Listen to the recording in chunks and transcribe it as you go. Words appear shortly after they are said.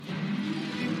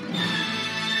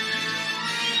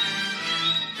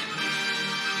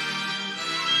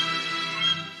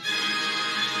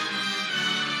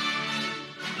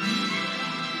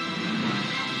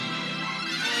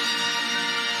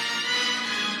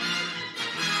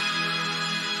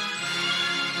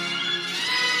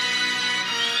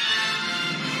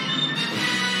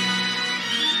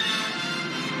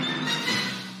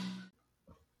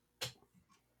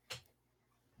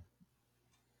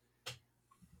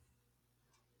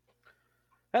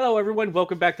Hello, everyone.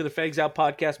 Welcome back to the Fangs Out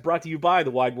podcast brought to you by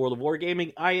the Wide World of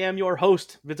Wargaming. I am your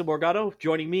host, Vincent Morgado.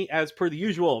 Joining me, as per the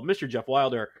usual, Mr. Jeff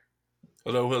Wilder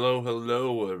Hello, hello,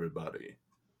 hello, everybody.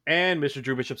 and Mr.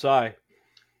 Drew Bishop's Eye.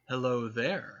 Hello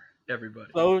there,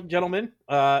 everybody. So, gentlemen,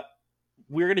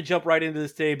 we're going to jump right into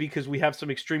this today because we have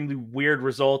some extremely weird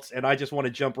results, and I just want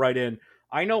to jump right in.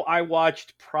 I know I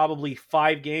watched probably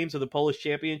 5 games of the Polish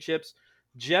Championships.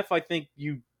 Jeff, I think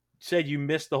you said you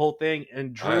missed the whole thing,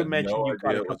 and I Drew had mentioned no you caught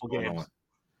idea a what was couple going games. on.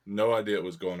 No idea what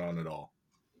was going on at all.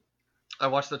 I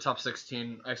watched the top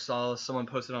 16. I saw someone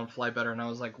posted on Flybetter, and I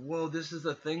was like, "Whoa, this is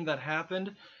the thing that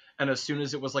happened." And as soon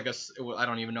as it was like I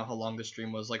don't even know how long the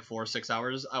stream was, like 4 or 6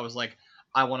 hours. I was like,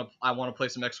 I want to play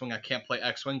some X-Wing. I can't play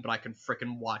X-Wing, but I can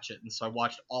freaking watch it. And so I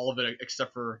watched all of it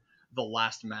except for the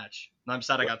last match. And I'm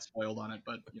sad I got spoiled on it,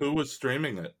 but Who was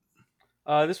streaming it?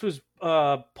 This was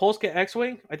Polska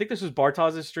X-Wing. I think this was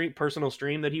Bartos's personal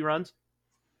stream that he runs.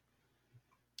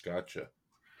 Gotcha.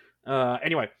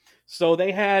 Anyway, so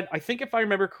they had, I think if I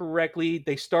remember correctly,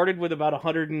 they started with about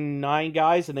 109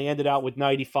 guys and they ended out with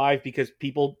 95 because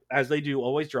people, as they do,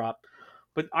 always drop.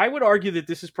 But I would argue that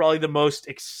this is probably the most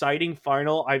exciting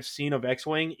final I've seen of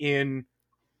X-Wing in,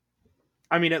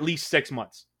 at least 6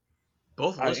 months.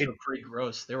 both lists were pretty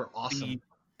gross. They were awesome.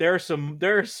 There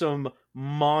are some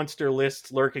monster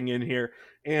lists lurking in here.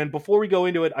 And before we go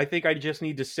into it, I think I just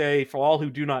need to say, for all who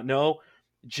do not know,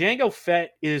 Jango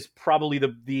Fett is probably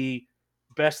the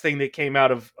best thing that came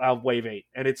out of Wave 8.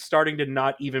 And it's starting to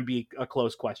not even be a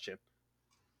close question.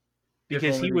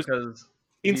 Because he was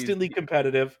instantly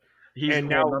competitive. And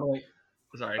now...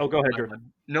 Sorry. Oh, go ahead, Drew.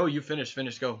 No, you finish.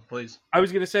 Go, please. I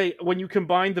was going to say, when you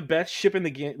combine the best ship in the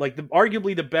game,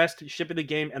 arguably the best ship in the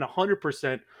game and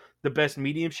 100% the best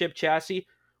medium ship chassis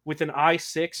with an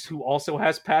I6 who also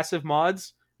has passive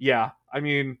mods, yeah, I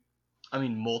mean,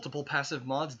 multiple passive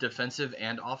mods, defensive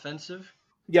and offensive.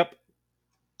 Yep.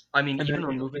 Even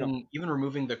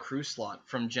removing the crew slot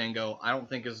from Jango, I don't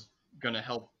think is going to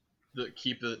help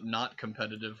keep it not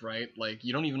competitive, right? Like,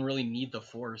 you don't even really need the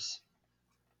Force.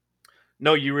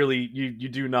 No, you really you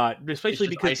do not, especially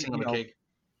because icing on the cake.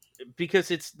 Because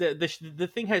it's the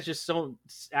thing has just so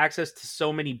access to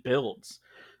so many builds,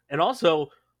 and also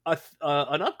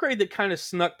an upgrade that kind of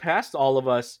snuck past all of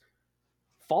us: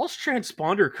 false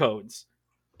transponder codes.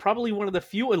 Probably one of the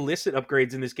few illicit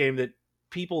upgrades in this game that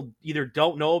people either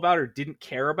don't know about or didn't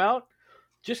care about.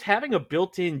 Just having a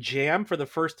built-in jam for the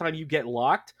first time you get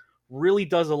locked really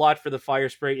does a lot for the fire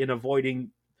spray in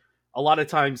avoiding a lot of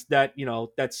times that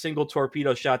single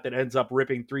torpedo shot that ends up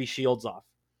ripping 3 shields off.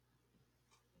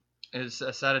 It's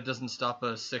sad it doesn't stop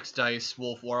a 6 dice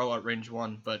Wolf Waro at range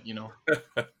 1, but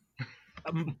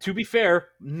to be fair,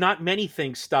 not many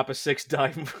things stop a 6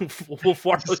 die Wolf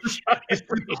Waro shot.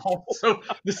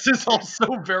 This is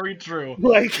also very true.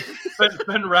 Like,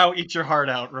 Fen Rao, eat your heart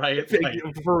out, right?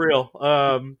 For real.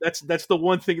 That's the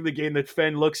one thing in the game that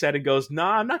Fen looks at and goes,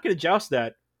 "Nah, I'm not going to joust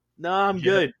that. Nah, I'm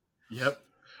good." Yep.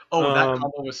 Oh, that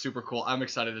combo was super cool. I'm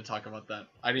excited to talk about that.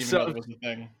 I didn't even know that was a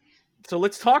thing. So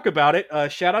let's talk about it.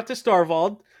 Shout out to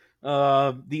Starvald,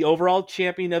 the overall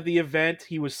champion of the event.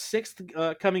 He was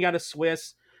 6th coming out of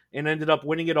Swiss and ended up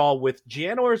winning it all with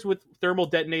Janors with thermal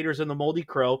detonators and the Moldy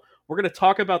Crow. We're going to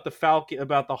talk about the Falcon,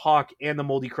 about the Hawk, and the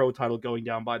Moldy Crow title going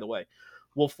down, by the way.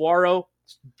 Wolf Waro,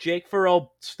 Jake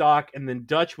Farrell stock, and then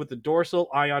Dutch with the dorsal,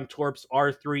 Ion Torps,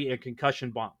 R3, and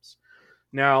concussion bombs.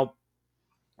 Now,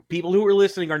 people who are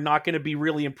listening are not going to be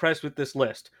really impressed with this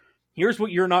list. Here's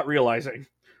what you're not realizing.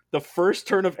 The first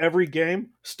turn of every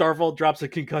game, Starvald drops a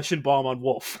concussion bomb on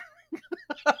Wolf.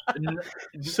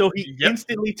 So he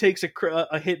instantly takes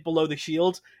a hit below the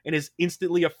shields and is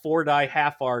instantly a 4-die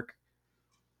half arc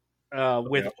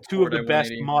with 2 of the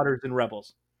best modders in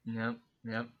Rebels. Yep.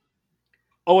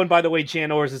 Oh, and by the way,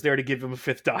 Jan Ors is there to give him a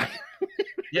 5th die.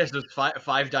 Yes, there's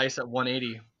 5 dice at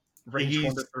 180. Range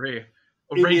 1 to 3.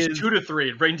 Range 2 to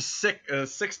 3. Range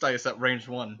 6 dice at range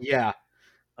 1. Yeah.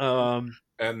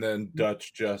 And then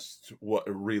Dutch just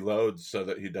reloads so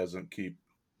that he doesn't keep.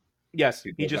 Yes,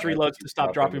 he just reloads to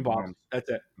stop dropping bombs. That's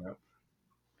it.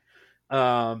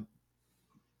 Yep.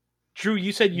 Drew,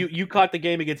 you said you caught the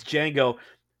game against Jango.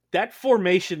 That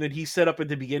formation that he set up at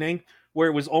the beginning, where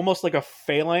it was almost like a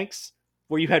phalanx,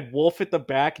 where you had Wolf at the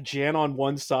back, Jan on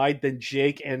one side, then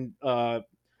Jake and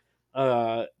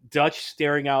Dutch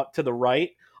staring out to the right.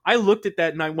 I looked at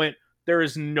that and I went, there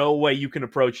is no way you can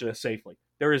approach this safely.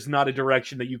 There is not a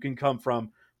direction that you can come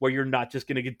from where you're not just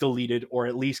going to get deleted or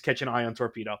at least catch an ion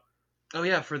torpedo. Oh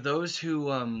yeah, for those who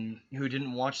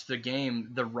didn't watch the game,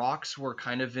 the rocks were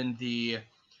kind of in the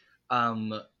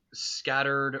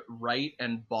scattered right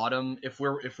and bottom. If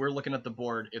we're looking at the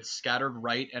board, it's scattered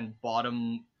right and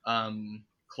bottom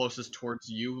closest towards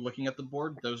you looking at the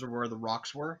board. Those are where the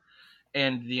rocks were.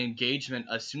 And the engagement,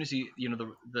 as soon as he,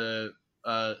 the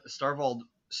Starvald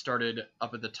started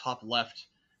up at the top left,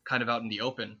 kind of out in the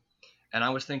open. And I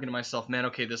was thinking to myself, man,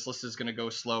 okay, this list is going to go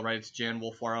slow, right? It's Jan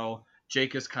Wolfwaro.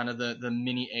 Jake is kind of the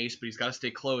mini ace, but he's got to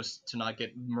stay close to not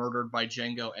get murdered by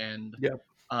Django and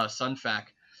Sunfac.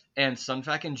 And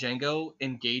Sunfac and Django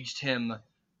engaged him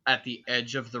at the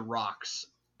edge of the rocks.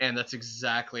 And that's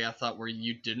exactly, I thought, where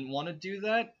you didn't want to do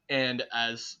that. And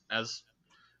as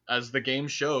the game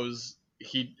shows,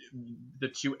 the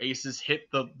two aces hit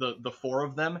the four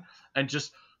of them and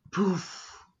just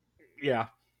poof. Yeah.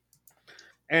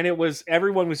 And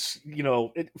everyone was,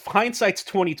 hindsight's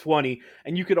 2020,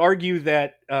 and you could argue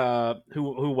that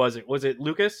who was it? Was it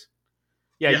Lucas?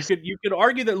 Yeah, yes. You could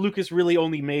argue that Lucas really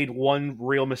only made one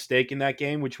real mistake in that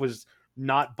game, which was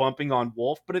not bumping on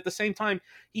Wolf. But at the same time,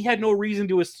 he had no reason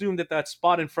to assume that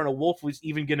spot in front of Wolf was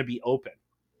even going to be open.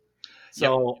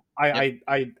 So yep.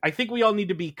 I think we all need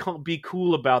to be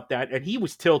cool about that. And he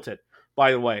was tilted,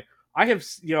 by the way. I have,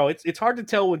 it's hard to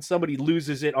tell when somebody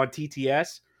loses it on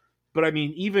TTS. But I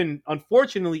mean,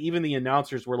 unfortunately, even the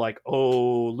announcers were like,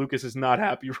 "Oh, Lucas is not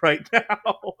happy right now."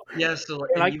 Yeah, so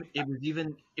it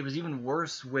was even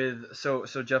worse with so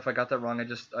Jeff, I got that wrong. I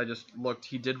just looked.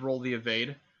 He did roll the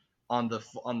evade on the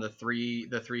three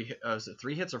was it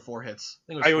 3 hits or 4 hits?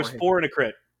 I think it was 4 and a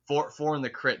crit. 4 in the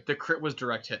crit. The crit was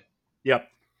direct hit. Yep.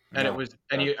 And it was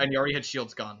he already had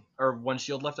shields gone, or 1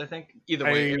 shield left, I think. Either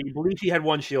way, I believe he had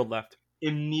 1 shield left.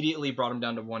 Immediately brought him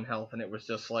down to 1 health, and it was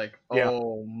just like,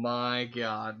 oh my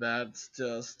god, that's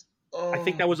just. Oh. I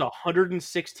think that was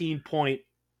 116 point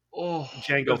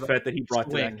Django Fett that he brought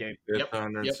to that game. It's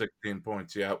 116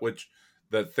 points, yeah. Which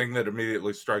the thing that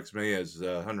immediately strikes me is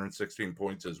 116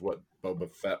 points is what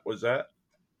Boba Fett was at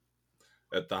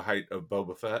the height of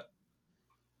Boba Fett.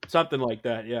 Something like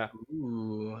that, yeah.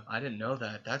 Ooh, I didn't know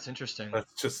that. That's interesting.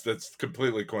 That's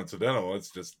completely coincidental.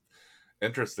 It's just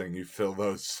interesting. You fill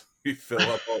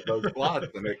up all those slots,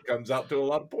 and it comes out to a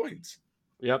lot of points.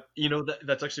 Yep.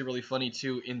 That's actually really funny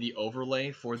too. In the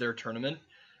overlay for their tournament,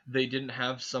 they didn't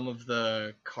have some of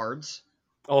the cards.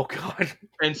 Oh god!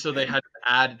 And so they had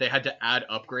to add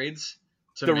upgrades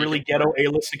to the really ghetto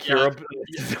A-list Secura.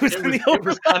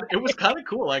 It was kind of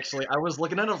cool, actually. I was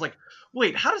looking at it, I was like,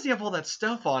 wait, how does he have all that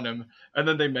stuff on him? And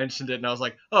then they mentioned it, and I was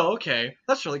like, oh, okay,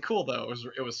 that's really cool, though.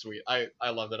 It was sweet. I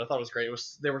loved it. I thought it was great.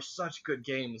 They were such good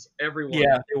games. Everyone,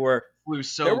 they were. Flew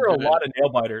so. There were good. A lot of nail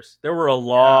biters. There were a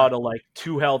lot of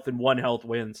 2 health and 1 health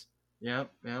wins. Yep.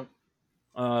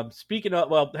 Speaking of,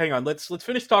 well, hang on. Let's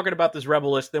finish talking about this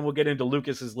Rebel list, then we'll get into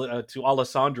Lucas's to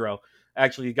Alessandro,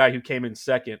 actually, the guy who came in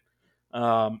second.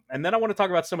 And then I want to talk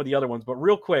about some of the other ones, but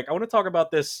real quick, I want to talk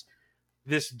about this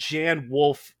Jan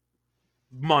Wolf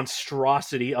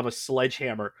monstrosity of a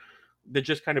sledgehammer that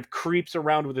just kind of creeps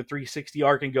around with a 360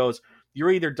 arc and goes, you're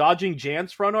either dodging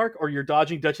Jan's front arc or you're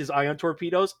dodging Dutch's ion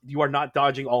torpedoes. You are not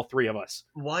dodging all 3 of us.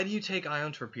 Why do you take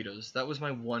ion torpedoes? That was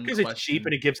my one question. Because it's cheap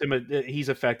and it gives him he's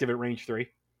effective at range 3.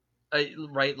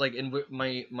 Right, like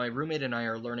my roommate and I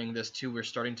are learning this too. We're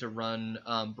starting to run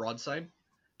broadside.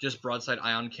 Just broadside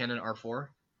ion cannon R4.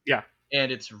 Yeah.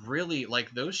 And it's really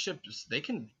like those ships, they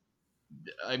can,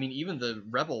 I mean, even the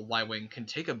Rebel Y-Wing can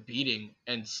take a beating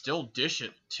and still dish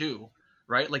it too,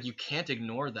 right? Like you can't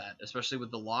ignore that, especially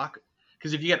with the lock.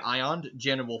 Because if you get ioned,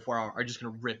 Jan and Wolfwaro are just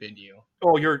going to rip into you.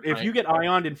 Oh, if you get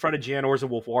ioned in front of Jan or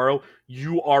Wolfwaro,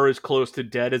 you are as close to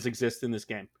dead as exists in this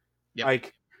game. Yep.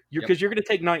 Like, because you're going to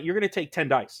take 9, you're going to take 10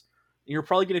 dice. You're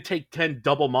probably going to take 10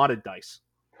 double modded dice.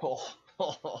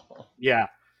 Yeah.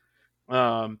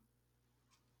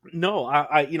 No,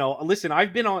 I listen,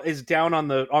 I've been as down on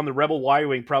the Rebel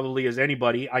Y-Wing probably as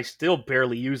anybody. I still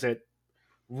barely use it.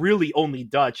 Really only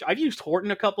Dutch. I've used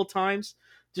Horton a couple times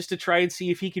just to try and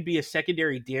see if he could be a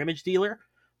secondary damage dealer.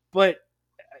 But,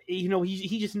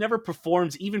 he just never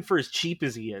performs even for as cheap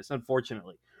as he is,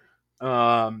 unfortunately.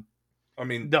 I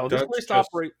mean, no, this list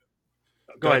operates.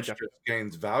 Go ahead, Jeff. Just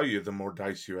gains value the more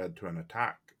dice you add to an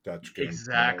attack. Dutch gains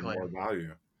more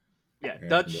value. Yeah, and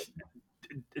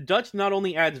Dutch not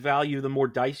only adds value the more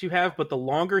dice you have, but the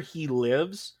longer he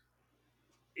lives,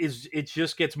 it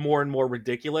just gets more and more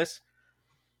ridiculous.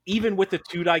 Even with the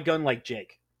 2-die gun like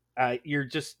Jake,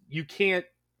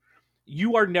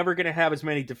 you are never going to have as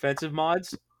many defensive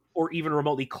mods or even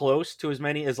remotely close to as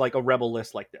many as like a Rebel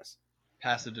list like this.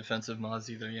 Passive defensive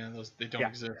mods either, they don't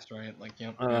exist, right? Like,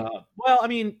 well, I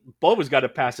mean, Boba's got a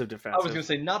passive defensive. I was gonna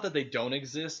say not that they don't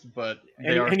exist, but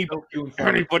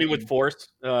anybody with Force,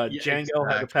 Django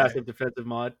has a passive defensive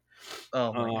mod.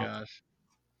 Oh my gosh!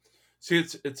 See,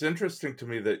 it's interesting to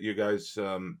me that you guys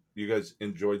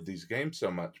enjoyed these games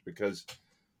so much because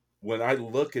when I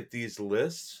look at these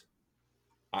lists,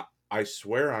 I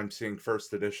swear I'm seeing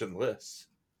first edition lists.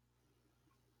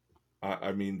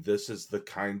 I mean, this is the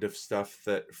kind of stuff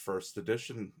that first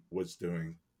edition was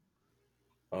doing.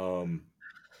 And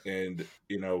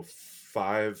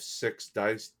 5-6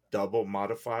 dice double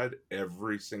modified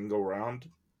every single round.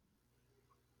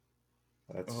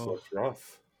 That's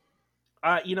rough.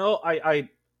 I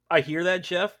hear that,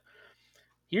 Jeff.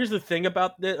 Here's the thing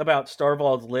about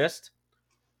Starvald's list.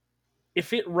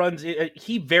 If it runs,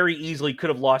 he very easily could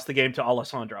have lost the game to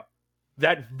Alessandro.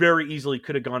 That very easily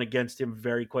could have gone against him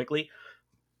very quickly.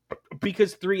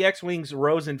 Because 3 X-Wings,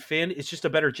 Rose, and Finn is just a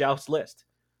better Joust list.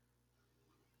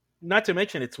 Not to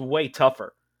mention, it's way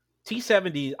tougher.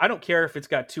 T-70, I don't care if it's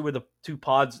got two of the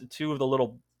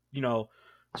little,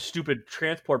 stupid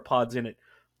transport pods in it.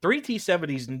 3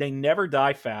 T-70s, they never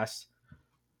die fast.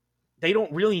 They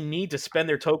don't really need to spend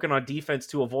their token on defense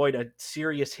to avoid a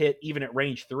serious hit, even at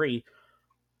range 3.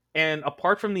 And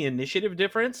apart from the initiative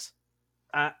difference,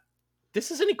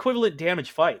 this is an equivalent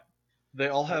damage fight. They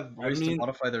all have ways to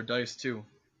modify their dice too,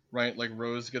 right? Like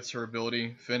Rose gets her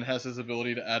ability, Finn has his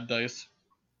ability to add dice.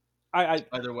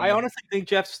 Either way, I honestly think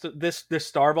Jeff's this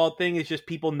Starvald thing is just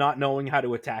people not knowing how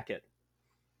to attack it.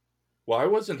 Well, I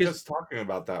wasn't just talking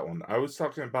about that one. I was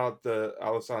talking about the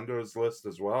Alessandro's list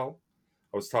as well.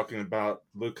 I was talking about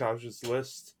Lucas's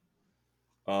list.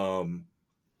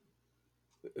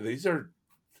 These are,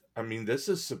 I mean, this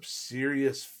is some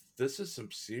serious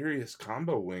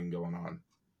combo wing going on.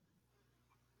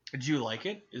 Do you like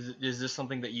it? Is this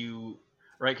something that you,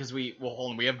 right? Because we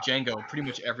have Django pretty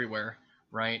much everywhere,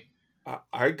 right?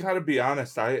 I gotta be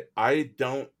honest. I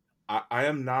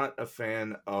am not a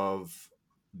fan of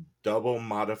double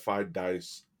modified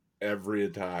dice every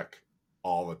attack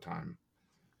all the time.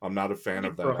 I'm not a fan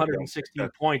of that. For 116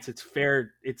 points, it's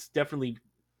fair. It's definitely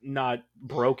not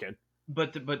broken.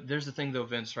 But there's the thing though,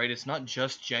 Vince, right? It's not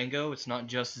just Django. It's not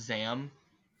just Zam.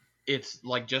 It's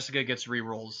like Jessica gets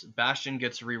rerolls. Bastion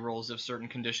gets rerolls if certain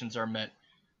conditions are met.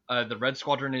 The Red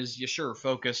Squadron is, sure,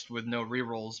 focused with no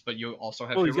rerolls, but you also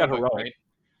have heroic,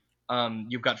 right?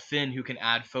 You've got Finn who can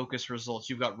add focus results.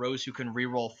 You've got Rose who can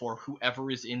reroll for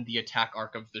whoever is in the attack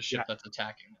arc of the ship that's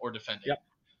attacking or defending.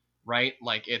 Right?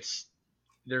 Like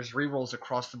there's rerolls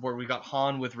across the board. We got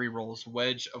Han with rerolls.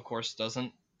 Wedge, of course,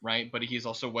 doesn't, right? But he's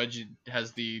also Wedge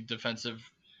has the defensive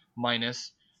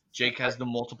minus. Jake has the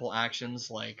multiple actions.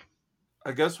 Like,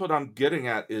 I guess what I'm getting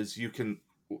at is you can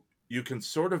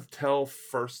sort of tell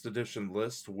first edition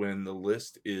list when the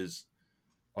list is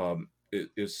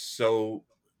so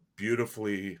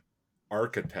beautifully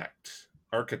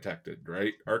architected,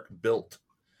 right? Built.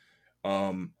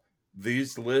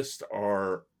 These lists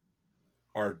are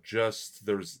just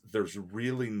there's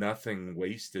really nothing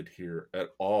wasted here at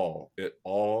all. It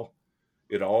all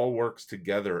works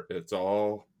together. It's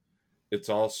all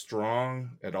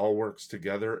strong. It all works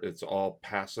together. It's all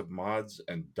passive mods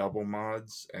and double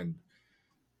mods and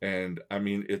I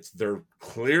mean they're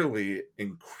clearly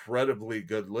incredibly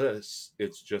good lists.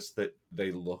 It's just that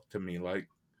they look to me like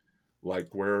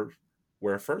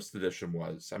where first edition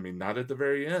was. I mean, not at the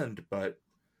very end, but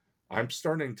I'm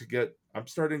starting to get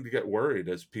worried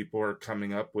as people are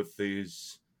coming up with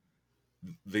these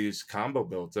combo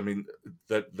builds. I mean,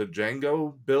 the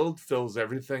Django build fills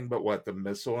everything but what, the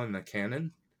missile and the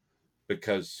cannon,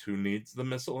 because who needs the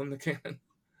missile and the cannon?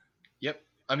 Yep.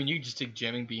 I mean, you just take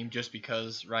jamming beam just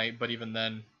because, right? But even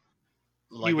then,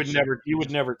 like, you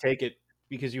would never take it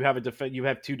because you have you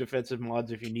have 2 defensive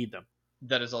mods if you need them.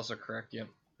 That is also correct. Yep.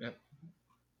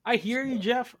 I hear you,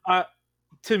 Jeff.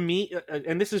 To me,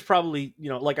 and this is probably,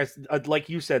 like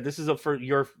you said, this is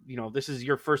this is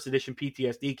your first edition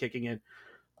PTSD kicking in,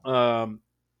 and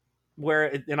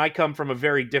I come from a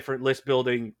very different list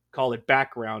building, call it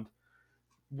background.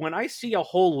 When I see a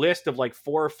whole list of like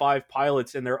 4 or 5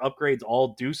 pilots and their upgrades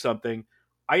all do something,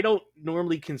 I don't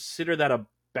normally consider that a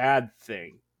bad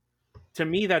thing. To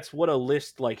me, that's what a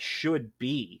list like should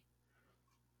be.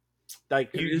 Like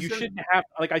you shouldn't have,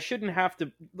 like I shouldn't have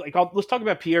to, like let's talk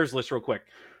about Pierre's list real quick.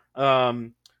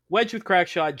 Wedge with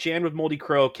Crackshot, Jan with Moldy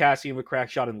Crow, Cassian with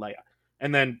Crackshot and Leia.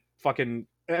 And then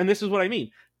and this is what I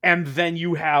mean. And then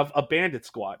you have a bandit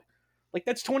squad. Like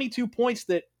that's 22 points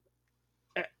that,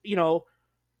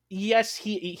 yes,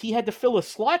 he had to fill a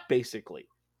slot basically.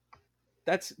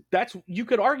 That's you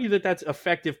could argue that that's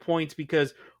effective points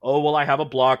because, I have a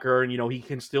blocker and he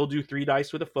can still do 3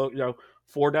 dice with a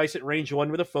 4 dice at range 1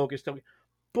 with a focus.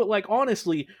 But like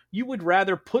honestly, you would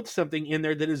rather put something in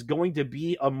there that is going to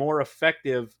be a more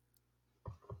effective.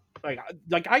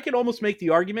 Like I could almost make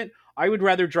the argument I would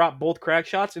rather drop both crack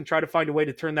shots and try to find a way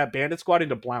to turn that bandit squad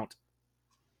into Blount.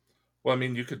 Well, I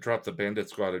mean, you could drop the Bandit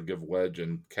Squad and give Wedge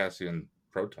and Cassian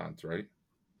protons, right?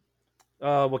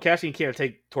 Well, Cassian can't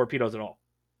take torpedoes at all.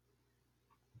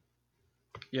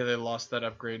 Yeah, they lost that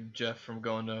upgrade, Jeff, from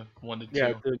going to 1 to 2.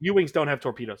 Yeah, the U-wings don't have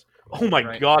torpedoes. Oh my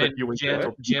Right. god, And if U-wings Jen,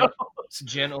 had Jen, torpedoes.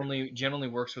 Jen only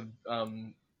works with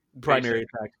Primary basic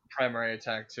attack. primary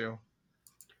attack too.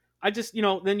 I just,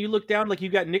 then you look down, like you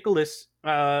got Nicholas,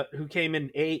 who came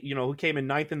in who came in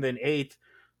 9th and then 8th.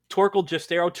 Torkel,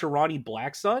 Justero, Tirani,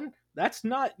 Black Sun. That's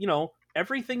not,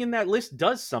 everything in that list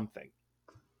does something.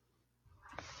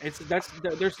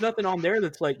 There's nothing on there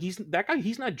that's like he's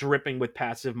not dripping with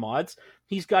passive mods.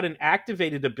 He's got an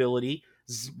activated ability,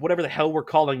 whatever the hell we're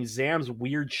calling Zam's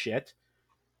weird shit.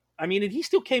 I mean, and he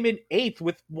still came in 8th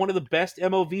with one of the best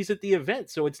MOVs at the event.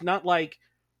 So it's not like,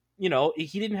 he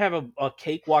didn't have a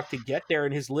cakewalk to get there,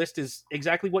 and his list is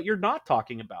exactly what you're not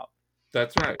talking about.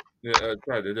 That's right. Yeah, that's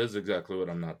right. It is exactly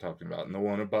what I'm not talking about. And the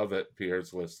one above it,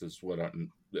 Pierre's list, is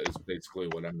basically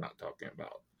what I'm not talking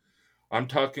about. I'm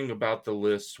talking about the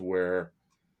list where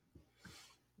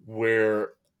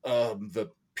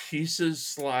the pieces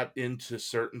slot into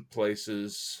certain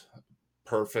places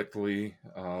perfectly.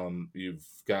 You've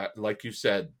got, like you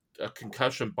said, a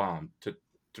concussion bomb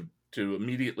to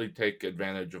immediately take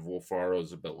advantage of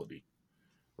Wolfaro's ability,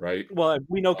 right? Well,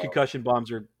 we know concussion bombs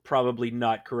are probably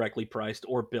not correctly priced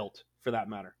or built, for that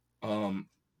matter.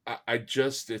 I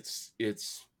just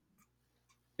it's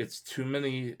too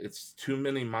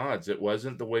many mods. It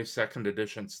wasn't the way second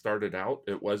edition started out.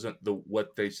 It wasn't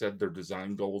what they said their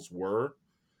design goals were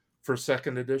for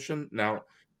second edition. Now,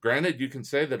 granted, you can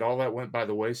say that all that went by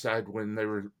the wayside when they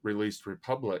released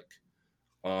Republic,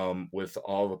 with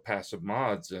all the passive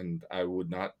mods, and I would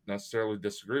not necessarily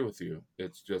disagree with you.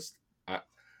 It's just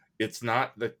it's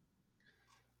not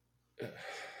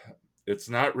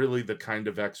really the kind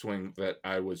of X-Wing that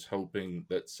I was hoping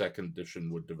that second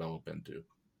edition would develop into.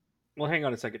 Well, hang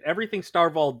on a second. Everything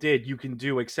Starval did, you can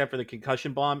do except for the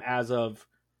concussion bomb as of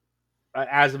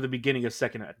the beginning of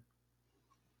second ed.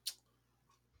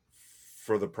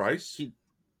 For the price?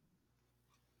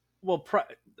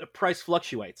 Price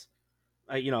fluctuates.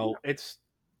 It's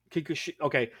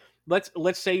okay.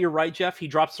 Let's say you're right, Jeff. He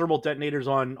drops thermal detonators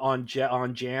on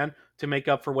Jan to make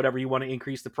up for whatever you want to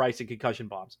increase the price of concussion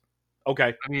bombs.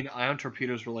 Okay. I mean, ion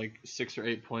torpedoes were like 6 or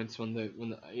 8 points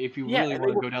if you really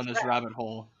want to go down this rabbit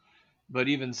hole. But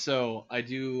even so, I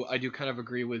do kind of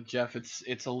agree with Jeff.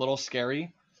 It's a little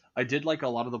scary. I did like a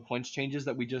lot of the points changes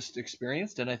that we just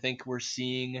experienced, and I think we're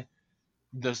seeing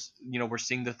this. We're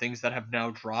seeing the things that have now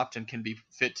dropped and can be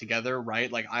fit together,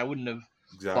 right? Like I wouldn't have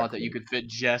thought that you could fit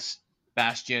Jess,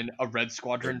 Bastion, a Red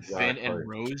Squadron, Finn, and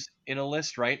Rose in a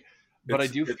list, right? But I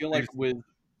do feel like with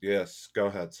yes, go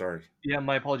ahead. Sorry. Yeah,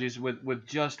 my apologies. With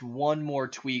just one more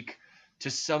tweak to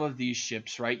some of these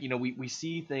ships, right? We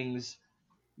see things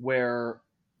where,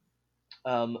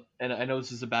 and I know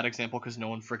this is a bad example because no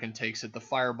one freaking takes it. The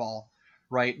Fireball,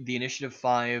 right? The Initiative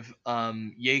 5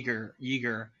 Jaeger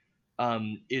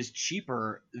is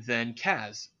cheaper than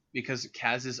Kaz because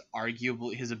Kaz is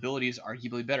his ability is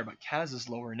arguably better, but Kaz is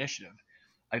lower initiative.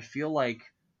 I feel like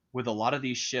with a lot of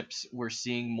these ships, we're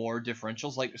seeing more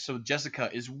differentials. Like, so Jessica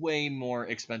is way more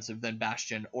expensive than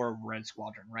Bastion or Red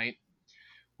Squadron, right?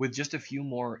 With just a few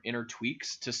more inner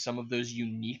tweaks to some of those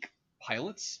unique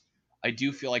pilots, I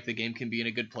do feel like the game can be in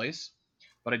a good place.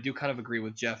 But I do kind of agree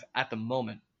with Jeff at the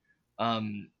moment.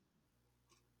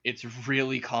 It's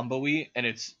really combo-y, and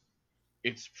it's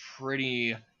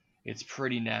pretty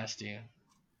nasty.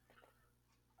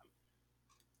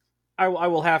 I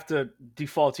will have to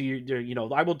default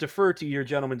to I will defer to your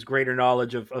gentleman's greater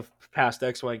knowledge of past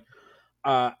X-Wing.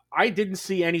 I didn't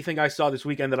see anything I saw this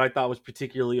weekend that I thought was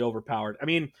particularly overpowered. I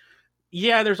mean,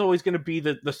 yeah, there's always going to be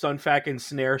the Sunfac and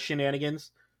Snare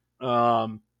shenanigans,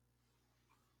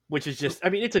 which is just, I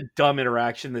mean, it's a dumb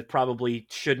interaction that probably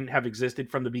shouldn't have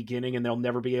existed from the beginning, and they'll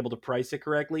never be able to price it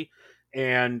correctly.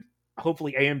 And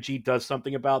hopefully AMG does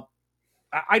something about.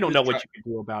 I don't know what you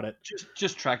can do about it.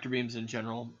 Just tractor beams in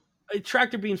general.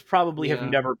 Tractor beams probably have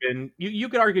never been. You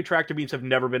could argue tractor beams have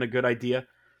never been a good idea.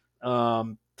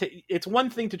 It's one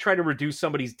thing to try to reduce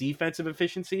somebody's defensive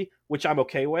efficiency, which I'm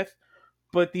okay with,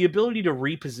 but the ability to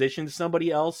reposition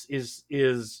somebody else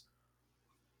is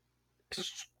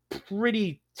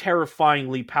pretty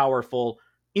terrifyingly powerful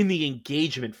in the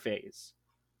engagement phase,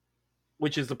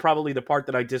 which is probably the part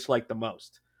that I dislike the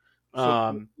most.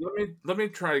 So let me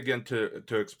try again to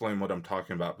explain what I'm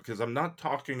talking about, because I'm not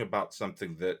talking about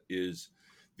something that is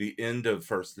the end of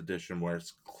first edition where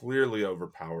it's clearly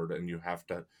overpowered and you have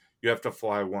to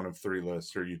fly one of 3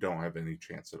 lists or you don't have any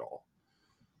chance at all.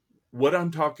 What I'm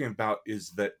talking about is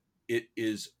that it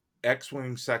is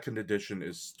X-Wing Second Edition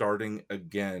is starting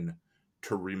again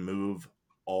to remove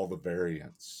all the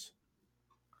variants,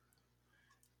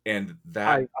 and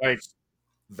I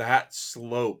that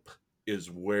slope is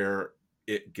where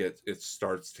it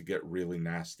starts to get really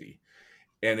nasty,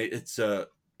 and it's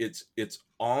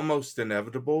almost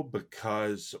inevitable,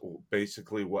 because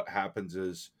basically what happens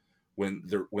is when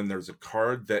there's a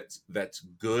card that's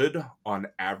good on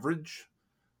average,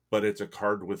 but it's a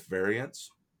card with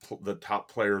variance, the top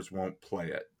players won't play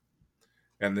it.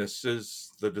 And this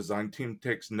is, the design team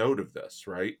takes note of this,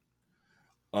 right?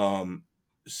 Um,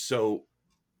 so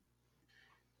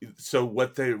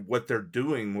what they're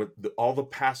doing with all the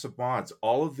passive mods,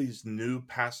 all of these new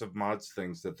passive mods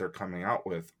things that they're coming out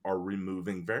with, are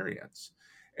removing variants.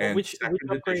 And which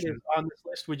upgrade is on this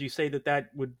list? Would you say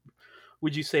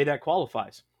would you say that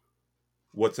qualifies?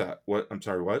 What's that? What? I'm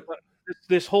sorry, what?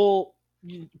 This whole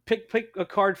pick a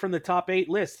card from the top 8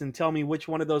 list and tell me which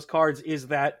one of those cards is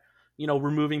that,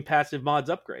 removing passive mods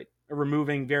upgrade or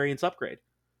removing variants upgrade.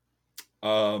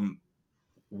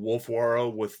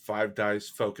 Wolfwaro with 5 dice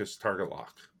focus target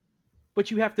lock.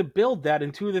 But you have to build that,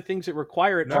 and 2 of the things that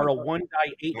require it are a 1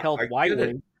 die 8 health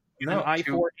Y-Wing and an I4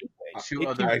 8-Wing. Two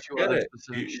other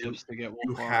specific ships to get Wolfwaro.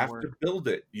 You have to build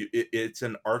it. It's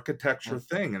an architecture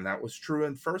thing, and that was true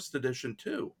in First Edition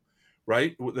too,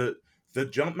 right? The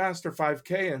Jumpmaster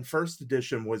 5K in First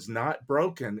Edition was not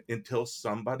broken until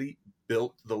somebody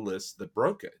built the list that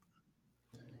broke it.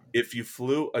 If you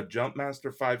flew a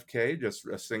Jumpmaster 5K, just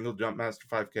a single Jumpmaster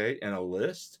 5K and a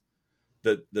list,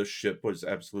 the ship was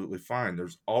absolutely fine.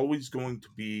 There's always going to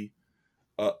be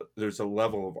there's a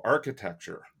level of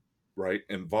architecture, right,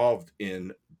 involved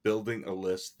in building a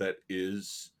list that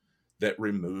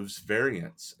removes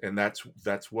variants, and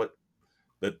that's what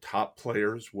the top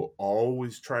players will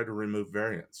always try to remove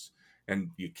variants,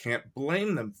 and you can't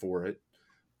blame them for it.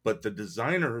 But the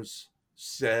designers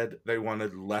said they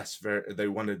wanted they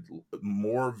wanted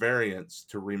more variants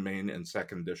to remain in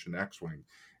Second Edition X-Wing,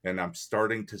 and I'm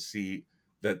starting to see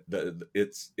that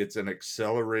it's an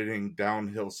accelerating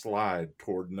downhill slide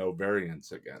toward no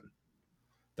variants again.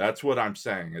 That's what I'm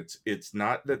saying. It's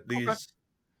not that these, okay,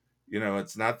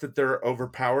 it's not that they're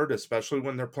overpowered, especially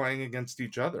when they're playing against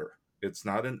each other. It's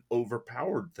not an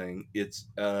overpowered thing. It's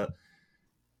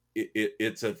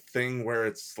it's a thing where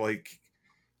it's like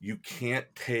you can't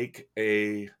take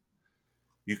a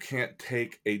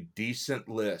decent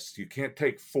list. You can't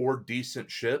take 4 decent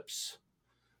ships,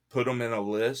 put them in a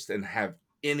list, and have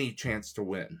any chance to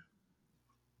win.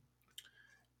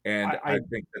 And I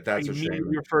think that's a shame. You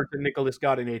refer to Nicholas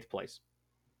Scott in 8th place.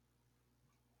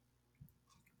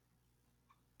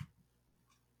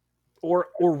 Or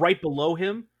right below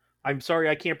him, I'm sorry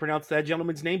I can't pronounce that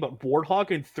gentleman's name, but Warthog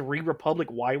and 3 Republic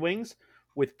Y-Wings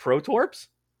with Protorps?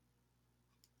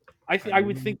 I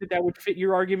would think that would fit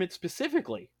your argument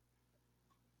specifically.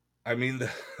 I mean,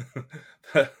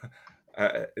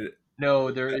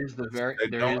 no, there is the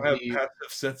they don't have passive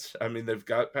sense. I mean, they've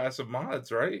got passive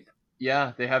mods, right?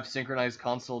 Yeah, they have synchronized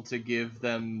console to give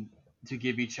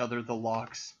each other the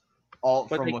locks. A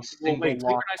single lock. Synchronized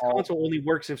console only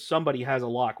works if somebody has a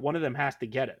lock. One of them has to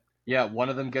get it. Yeah, one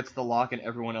of them gets the lock and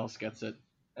everyone else gets it,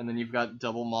 and then you've got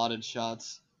double modded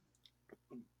shots.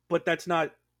 But that's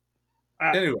not.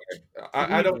 Anyway,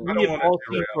 I don't want to all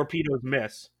see torpedoes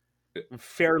miss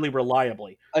fairly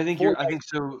reliably. I think so.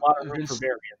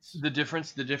 The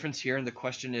difference here, and the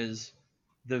question is,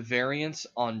 the variance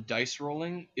on dice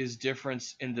rolling is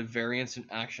difference in the variance in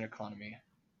action economy.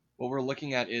 What we're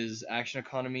looking at is action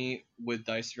economy with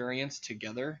dice variance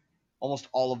together. Almost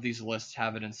all of these lists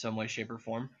have it in some way, shape, or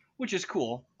form, which is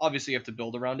cool. Obviously, you have to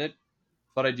build around it,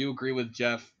 but I do agree with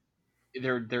Jeff. It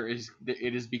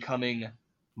is becoming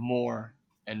more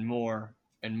and more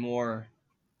and more,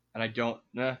 and I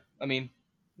mean,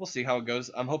 we'll see how it goes.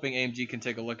 I'm hoping AMG can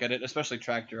take a look at it, especially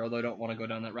Tractor, although I don't want to go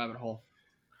down that rabbit hole.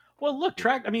 Well, look,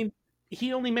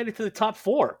 he only made it to the top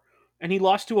 4, and he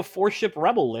lost to a 4-ship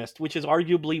Rebel list, which is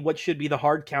arguably what should be the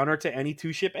hard counter to any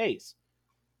 2-ship ace.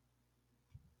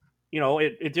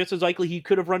 It just as likely he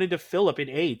could have run into Philip in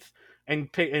 8th and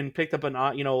picked up an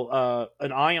Ion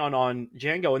on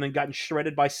Django and then gotten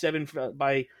shredded by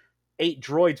 8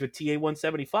 droids with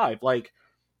TA-175. Like,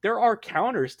 there are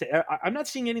counters to. I'm not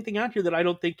seeing anything out here that I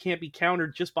don't think can't be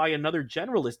countered just by another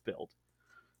generalist build.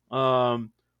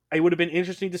 It would have been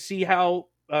interesting to see how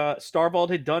Starvald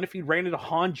had done if he ran into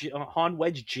Han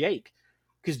Wedge Jake,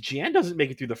 because Jan doesn't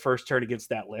make it through the first turn against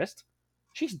that list.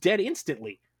 She's dead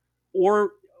instantly,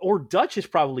 or Dutch is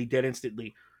probably dead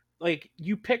instantly. Like,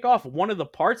 you pick off one of the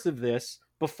parts of this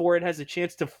before it has a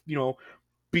chance to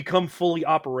become fully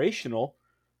operational,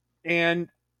 and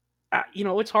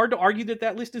it's hard to argue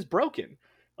that list is broken.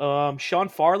 Sean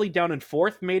Farley down in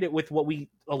fourth made it with what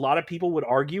a lot of people would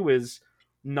argue is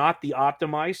not the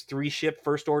optimized 3-ship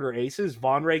first order aces,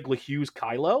 Vonreg, LeHughes,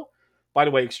 Kylo. By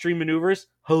the way, Extreme Maneuvers,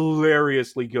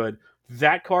 hilariously good.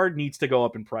 That card needs to go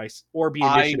up in price or be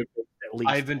initiative at least.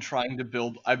 I've been trying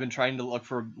to look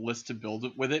for a list to build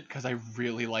it with it because I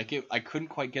really like it. I couldn't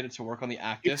quite get it to work on the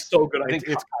Actis. It's so good.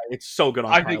 It's so good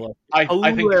on Kylo. I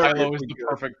think Kylo is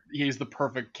he's the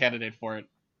perfect candidate for it.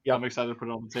 Yeah, I'm excited to put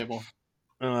it on the table.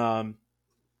 Timo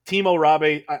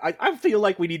Rabe, I feel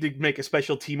like we need to make a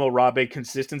special Timo Rabe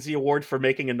consistency award for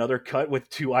making another cut with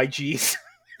 2 IGs.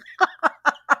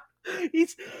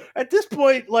 He's at this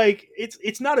point, like,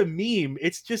 it's not a meme.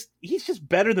 It's just he's just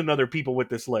better than other people with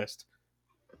this list.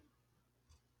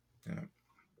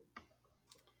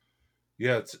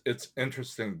 Yeah, it's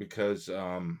interesting because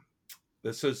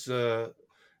this is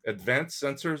advanced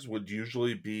sensors would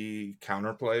usually be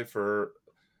counterplay for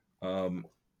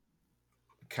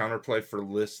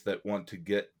lists that want to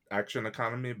get action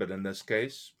economy, but in this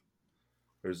case,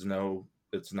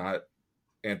 it's not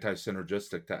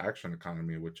anti-synergistic to action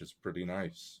economy, which is pretty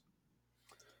nice.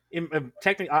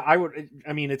 Technically,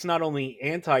 it's not only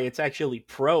anti, it's actually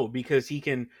pro, because he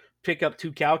can pick up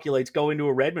 2 calculates, go into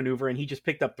a red maneuver, and he just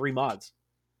picked up 3 mods.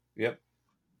 Yep.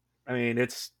 I mean,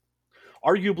 it's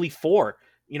arguably 4.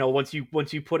 Once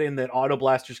you put in that auto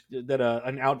blasters, that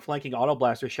an outflanking auto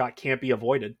blaster shot can't be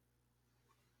avoided.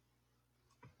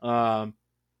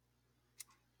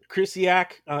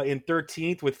 Krisiak in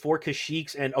 13th with 4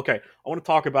 Kashyyyks. And okay, I want to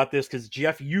talk about this because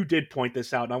Jeff, you did point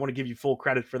this out, and I want to give you full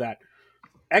credit for that.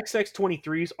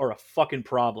 XX23s are a fucking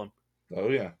problem. Oh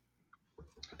yeah,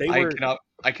 I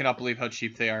cannot believe how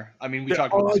cheap they are. I mean, we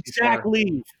talked about this exactly.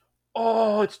 Before.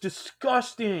 Oh, it's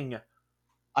disgusting.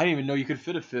 I didn't even know you could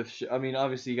fit a 5th. I mean,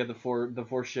 obviously you got the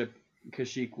 4 ship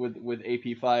Kashyyyk with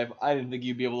AP5. I didn't think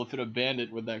you'd be able to fit a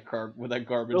bandit with that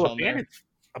garbage on there.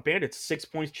 A bandit's 6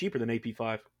 points cheaper than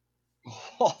AP5.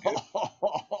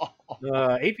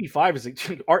 AP5 is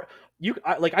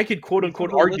I could quote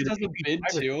unquote argue that a bid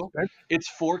too. It's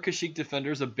 4 Kashyyyk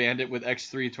defenders, a bandit with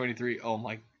X323. Oh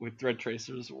my, with thread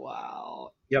tracers.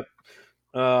 Wow. Yep.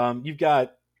 You've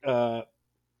got I'm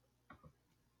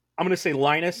gonna say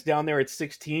Linus down there at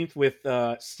 16th with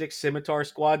 6 scimitar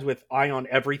squads with ion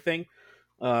everything.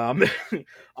 Ion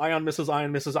missiles,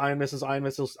 ion missiles, ion missiles, ion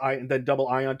missiles, and then double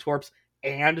ion torps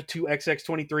and 2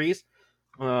 XX23s.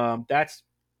 That's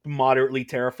moderately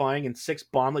terrifying, and 6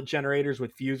 bomblet generators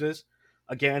with fuses.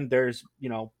 Again, there's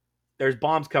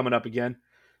bombs coming up again.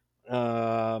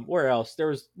 Where else? There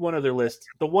was one other list.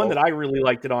 The one that I really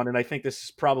liked it on, and I think this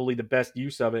is probably the best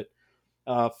use of it.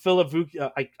 Philip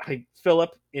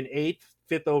in 8th,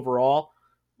 5th overall.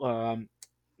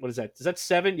 What is that? Is that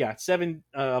 7? Yeah, 7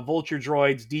 Vulture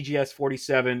droids, DGS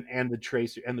 47, and the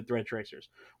tracer and the thread tracers,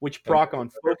 which proc on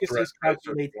focuses,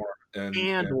 calculates,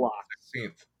 and locks.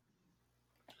 16th.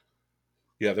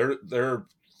 Yeah, they're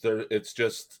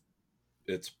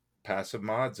it's passive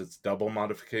mods, it's double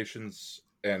modifications,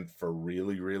 and for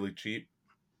really, really cheap.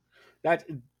 That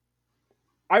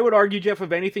I would argue, Jeff,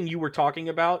 of anything you were talking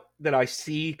about that I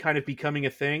see kind of becoming a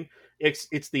thing, it's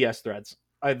the S threads.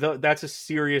 That's a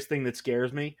serious thing that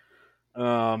scares me,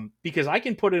 because I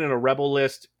can put it in a rebel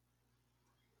list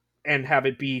and have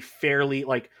it be fairly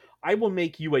I will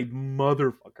make you a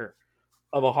motherfucker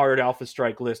of a hard alpha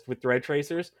strike list with thread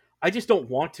tracers. I just don't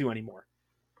want to anymore.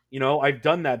 I've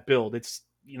done that build. It's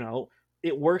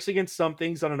it works against some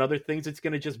things. On other things, it's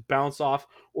going to just bounce off,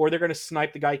 or they're going to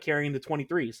snipe the guy carrying the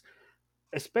 23s.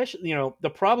 Especially, the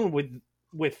problem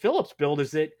with Phillips' build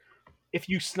is that if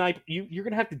you snipe, you're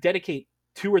going to have to dedicate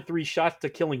 2 or 3 shots to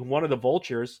killing one of the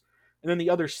vultures, and then the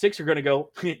other 6 are going to go,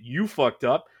 you fucked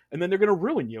up, and then they're going to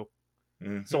ruin you.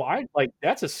 Mm-hmm. So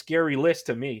that's a scary list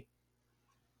to me.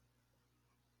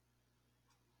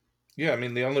 Yeah, I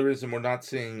mean, the only reason we're not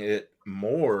seeing it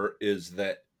more is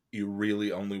that you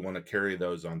really only want to carry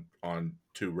those on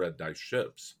 2 red die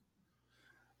ships.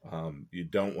 You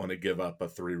don't want to give up a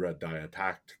 3 red die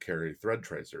attack to carry thread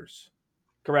tracers.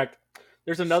 Correct.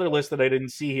 There's another list that I didn't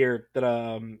see here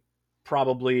that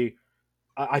probably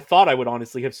I thought I would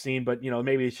honestly have seen, but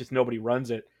maybe it's just nobody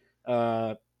runs it.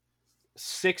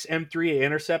 6 M3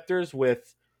 interceptors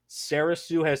with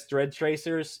Sarasu has thread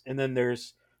tracers, and then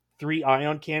there's 3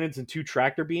 ion cannons and 2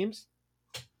 tractor beams.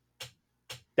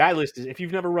 That list is, if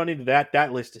you've never run into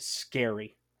that list is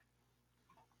scary.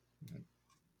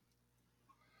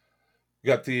 You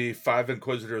got the 5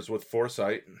 Inquisitors with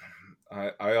Foresight.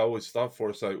 I always thought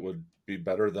Foresight would be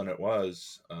better than it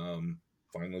was.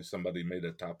 Finally, somebody made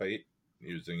a top 8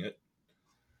 using it.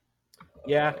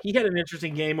 Yeah, he had an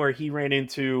interesting game where he ran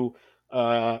into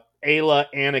Ayla,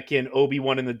 Anakin,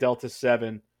 Obi-Wan, and the Delta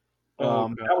 7.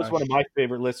 That was one of gosh. my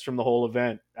favorite lists from the whole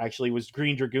event. Actually, was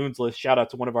Green Dragoon's list. Shout out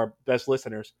to one of our best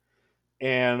listeners.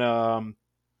 And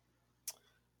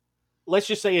let's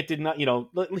just say it did not.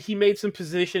 He made some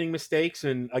positioning mistakes,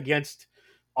 and against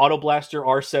Auto Blaster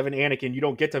R7 Anakin, you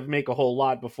don't get to make a whole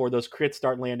lot before those crits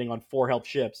start landing on 4 health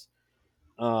ships.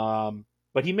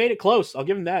 But he made it close. I'll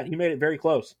give him that. He made it very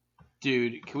close.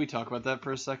 Dude, can we talk about that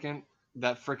for a second?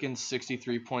 That freaking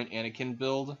 63-point Anakin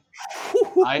build.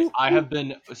 I have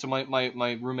been so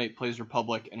my roommate plays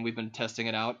Republic and we've been testing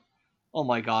it out. Oh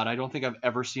my god, I don't think I've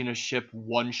ever seen a ship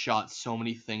one shot so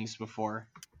many things before.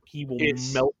 He will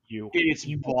It's- melt you. It's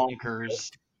He will melt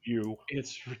bonkers. you.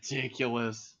 It's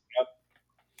ridiculous. Yep.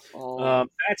 Oh,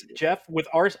 That's Jeff with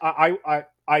ours.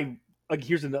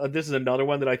 This is another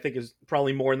one that I think is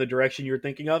probably more in the direction you're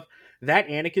thinking of. That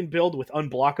Anakin build with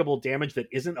unblockable damage that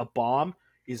isn't a bomb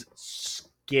is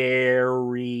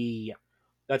scary.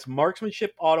 That's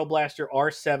Marksmanship Auto Blaster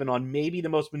R7 on maybe the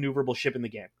most maneuverable ship in the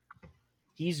game.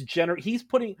 He's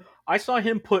putting. I saw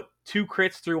him put 2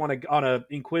 crits through on a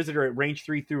Inquisitor at range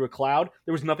 3 through a cloud.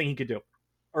 There was nothing he could do,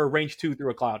 or range 2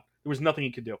 through a cloud. There was nothing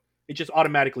he could do. It just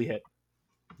automatically hit.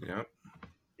 Yeah.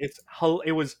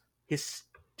 It was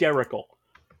hysterical.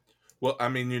 Well, I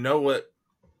mean, you know what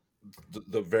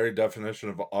the very definition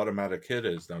of automatic hit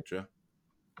is, don't you?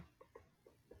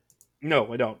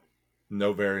 No, I don't.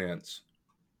 No variance.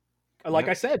 Like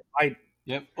Yep. I said,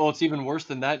 Yep. Well, it's even worse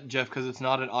than that, Jeff, because it's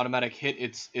not an automatic hit.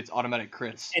 It's automatic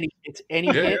crits. it's any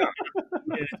Yeah, hit, yeah.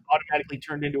 and it's automatically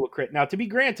turned into a crit. Now, to be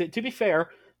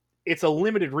fair, it's a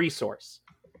limited resource.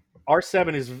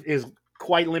 R7 is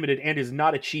quite limited and is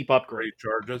not a cheap upgrade. 3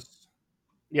 charges.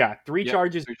 Yeah, 3 Yep,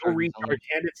 charges, 3 no charges recharge, only.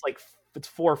 and it's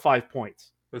 4 or 5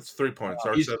 points. That's 3 points.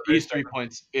 He's R7. 3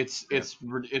 points. It's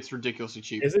ridiculously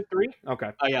cheap. Is it 3?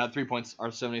 Okay. Yeah, 3 points.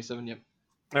 R7A7. Yep.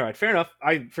 All right, fair enough.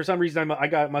 For some reason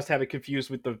must have it confused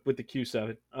with the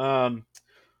Q7.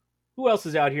 Who else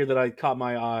is out here that I caught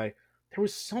my eye? There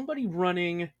was somebody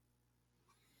running.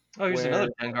 Oh, here's Where-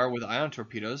 another Dengar with ion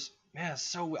torpedoes. Man,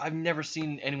 so I've never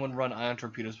seen anyone run ion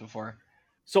torpedoes before.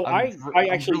 So I'm I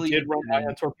actually really did run interested in-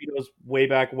 ion torpedoes way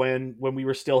back when we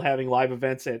were still having live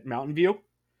events at Mountain View.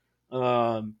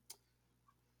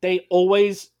 They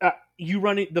always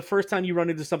the first time you run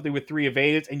into something with 3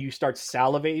 evades and you start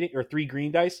salivating, or 3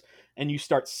 green dice and you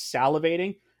start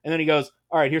salivating, and then he goes,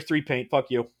 "All right, here's 3 paint.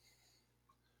 Fuck you."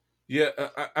 Yeah,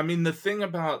 I mean, the thing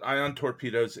about ion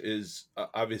torpedoes is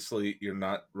obviously you're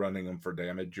not running them for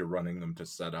damage. You're running them to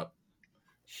set up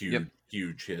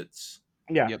huge hits.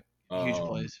 Yeah. Yep. Huge Um,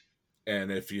 plays. And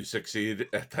if you succeed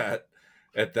at that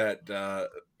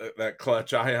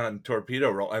clutch ion torpedo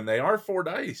roll, and they are 4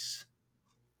 dice,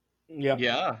 Yeah.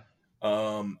 Yeah.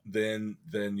 then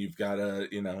you've got to,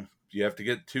 you have to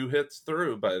get 2 hits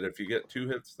through. But if you get 2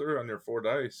 hits through on your 4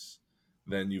 dice,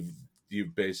 then you've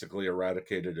basically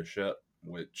eradicated a ship,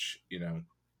 which,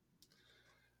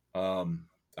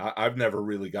 I've never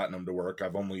really gotten them to work.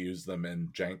 I've only used them in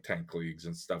jank tank leagues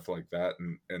and stuff like that,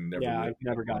 and never. Yeah, really I've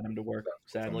never gotten him to work,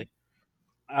 sadly.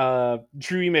 them.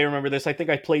 Drew, you may remember this. I think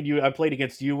I played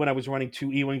against you when I was running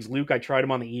 2 E-Wings. Luke, I tried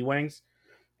him on the E-Wings,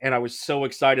 and I was so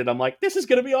excited. I'm like, this is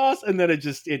going to be awesome. And then it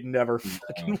never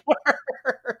fucking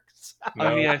works.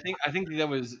 I mean, I think that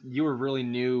was, you were really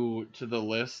new to the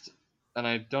list, and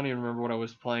I don't even remember what I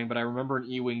was playing, but I remember an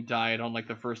E-Wing died on like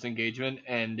the first engagement,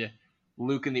 and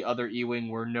Luke and the other E-Wing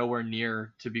were nowhere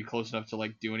near to be close enough to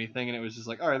like do anything, and it was just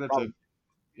like, all right, that's it.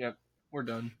 Yep, we're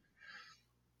done.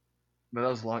 But that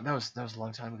was long. That was a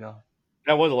long time ago.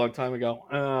 That was a long time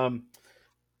ago.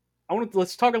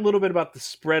 Let's talk a little bit about the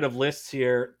spread of lists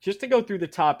here, just to go through the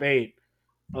top 8,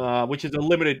 which is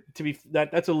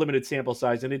that's a limited sample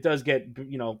size, and it does get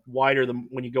wider than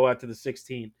when you go out to the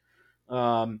 16.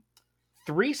 3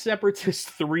 Separatists,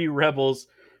 3 Rebels,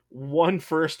 1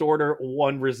 First Order,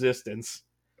 1 Resistance.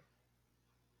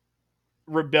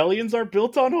 Rebellions are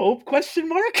built on hope? ? Yeah.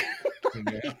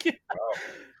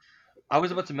 I was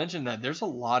about to mention that there's a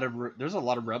lot of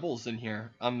rebels in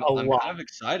here. I'm lot. kind of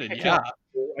excited. I Yeah, count-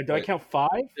 Did I count 5?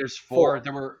 there's 4.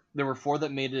 Four. There were 4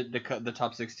 that made it the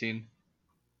top 16.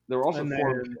 There were also And 4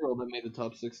 then- Imperial that made the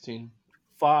top 16.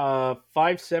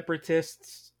 5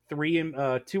 Separatists,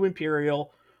 2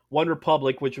 Imperial, 1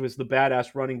 Republic, which was the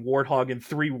badass running Warthog, and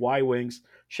 3 Y-Wings.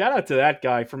 Shout out to that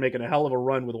guy for making a hell of a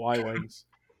run with Y-Wings.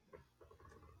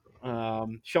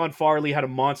 Sean Farley had a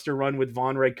monster run with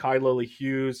Von Ray, Kylo Lee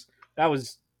Hughes. That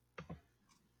was...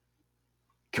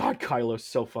 God, Kylo's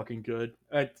so fucking good.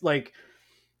 Is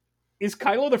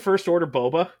Kylo the First Order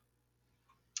Boba?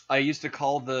 I used to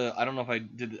call I don't know if I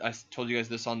told you guys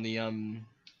this on the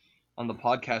on the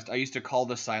podcast, I used to call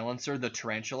the silencer the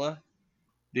tarantula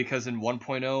because in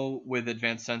 1.0 with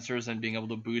advanced sensors and being able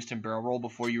to boost and barrel roll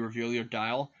before you reveal your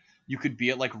dial, you could be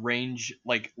at like range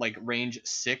range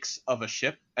 6 of a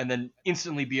ship and then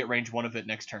instantly be at range 1 of it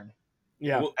next turn.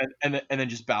 Yeah. Well, and then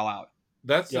just bow out.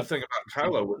 That's Yep. the thing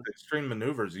about Kylo with extreme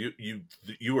maneuvers.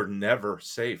 You are never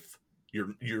safe.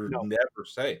 You're No. never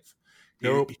safe.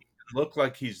 Nope. He can look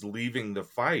like he's leaving the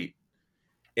fight,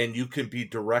 and you can be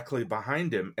directly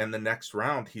behind him, and the next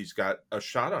round he's got a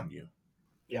shot on you.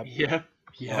 Yep.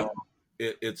 Yep.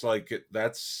 It's like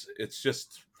it's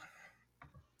just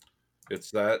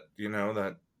that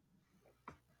that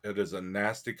it is a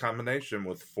nasty combination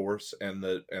with force and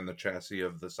the chassis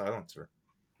of the silencer.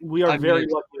 We are very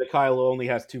lucky that Kylo only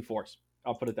has 2 force.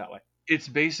 I'll put it that way. It's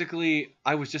basically,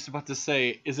 I was just about to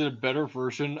say, is it a better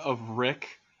version of Rick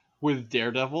with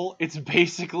Daredevil? It's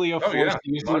basically a force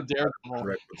user with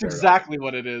Daredevil. It's exactly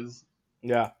what it is.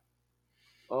 Yeah.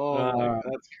 Oh my God,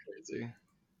 that's crazy.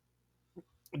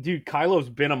 Dude, Kylo's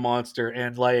been a monster,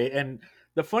 and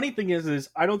the funny thing is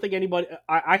I don't think anybody.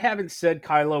 I haven't said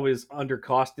Kylo is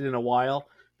undercosted in a while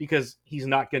because he's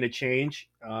not going to change.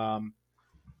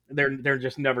 They're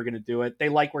just never going to do it. They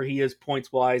like where he is points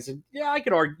wise, and yeah, I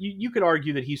could argue. You could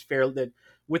argue that he's fair. That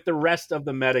with the rest of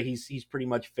the meta, he's pretty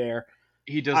much fair.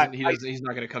 He's not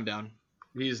going to come down.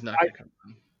 He's not going to come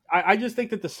down. I just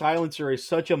think that the silencer is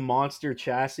such a monster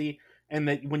chassis, and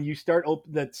that when you start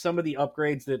that some of the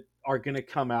upgrades that are going to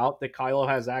come out that Kylo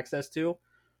has access to,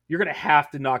 you're going to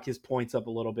have to knock his points up a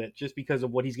little bit just because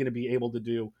of what he's going to be able to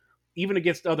do, even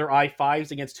against other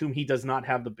i5s against whom he does not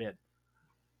have the bid.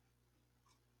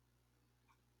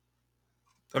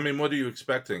 I mean, what are you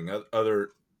expecting?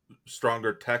 Other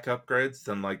stronger tech upgrades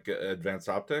than like advanced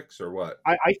optics, or what?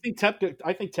 I think tech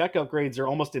upgrades are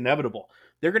almost inevitable.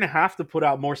 They're going to have to put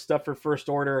out more stuff for First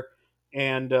Order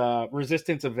and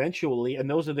Resistance eventually, and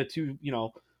those are the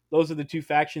two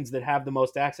factions that have the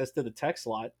most access to the tech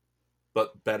slot.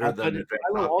 But better than advanced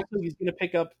Kylo also he's going to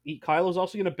pick up. Kylo's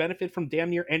also going to benefit from damn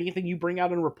near anything you bring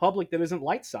out in Republic that isn't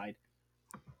light side.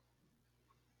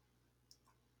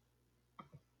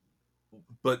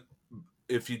 But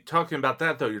if you're talking about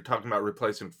that, though, you're talking about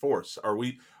replacing force. Are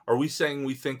we saying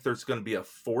we think there's going to be a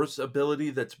force ability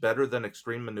that's better than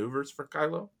extreme maneuvers for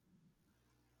Kylo?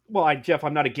 Well, Jeff,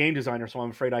 I'm not a game designer, so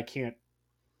I'm afraid I can't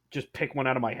just pick one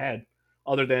out of my head.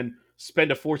 Other than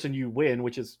spend a force and you win,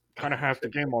 which is kind of half the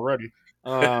game already.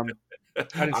 I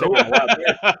didn't say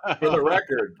that. For the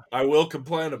record, I will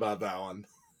complain about that one.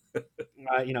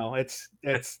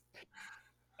 It's.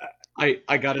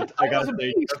 I gotta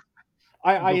say.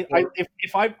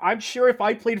 I'm sure if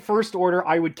I played First Order,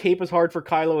 I would cape as hard for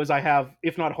Kylo as I have,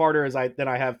 if not harder than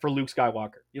I have for Luke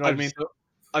Skywalker. You know what I mean?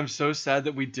 I'm so sad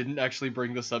that we didn't actually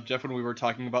bring this up, Jeff, when we were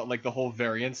talking about like the whole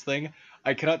variance thing.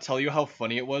 I cannot tell you how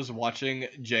funny it was watching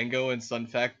Django and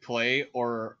Sunfac play,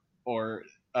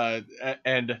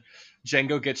 and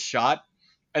Django gets shot,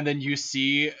 and then you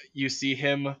see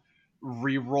him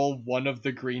re-roll one of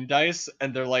the green dice,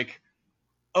 and they're like,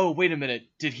 "Oh, wait a minute,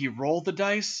 did he roll the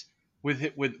dice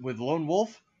with Lone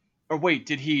Wolf, or wait,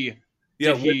 did he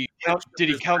count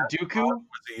Dooku?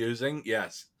 Was he using?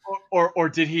 Yes. Or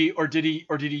did he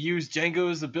use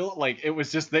Django's ability? Like, it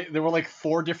was just there were like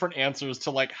 4 different answers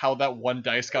to like how that one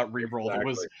dice got re-rolled.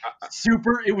 Exactly.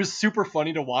 It was super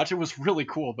funny to watch. It was really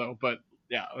cool though, but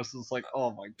yeah, it was just like,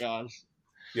 oh my gosh.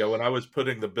 Yeah, when I was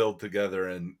putting the build together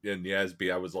in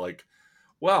Yasby, I was like,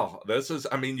 well, this is,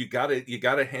 I mean, you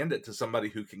gotta hand it to somebody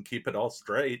who can keep it all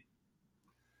straight.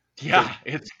 Yeah,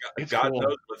 it's God cool.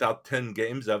 knows without 10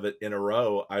 games of it in a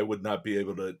row, I would not be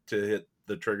able to hit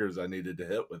the triggers I needed to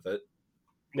hit with it.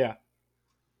 Yeah.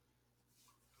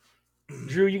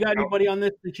 Drew, you got anybody on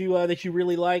this that you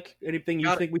really like? Anything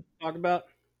you think we should talk about?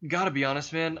 Gotta be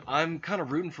honest, man. I'm kind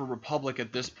of rooting for Republic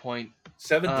at this point.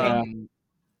 17.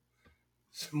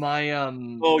 My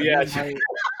oh yeah,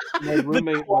 my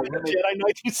roommate Jedi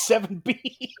Knight 7B.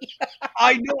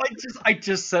 I know. I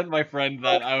just sent my friend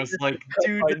that. I was like,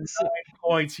 dude, 9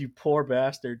 points, you poor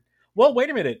bastard. Well, wait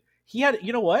a minute. He had,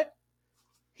 you know what?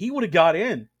 He would have got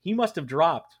in. He must have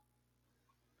dropped.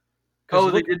 Oh,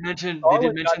 they did mention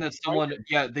that someone.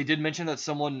 Yeah, they did mention that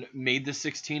someone made the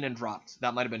 16 and dropped.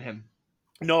 That might have been him.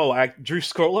 No, Drew,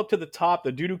 scroll up to the top.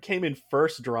 The dude who came in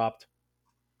first dropped.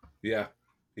 Yeah,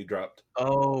 he dropped.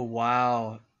 Oh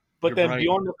wow! But then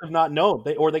Bjorn must have not known,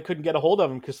 they couldn't get a hold of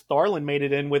him because Tharlin made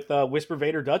it in with Whisper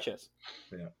Vader Duchess.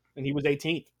 Yeah, and he was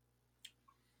 18th.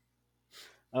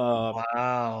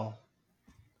 Wow.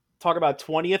 Talk about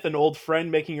 20th, an old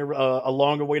friend making a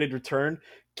long-awaited return.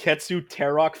 Ketsu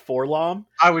Terok Forlom.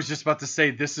 I was just about to say,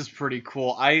 this is pretty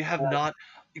cool. I have not...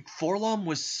 Forlom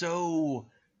was so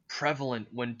prevalent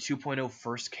when 2.0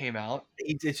 first came out.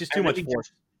 It's just too much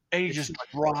force. And he just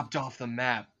dropped off the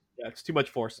map. Yeah, it's too much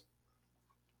force.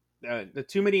 The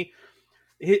too many.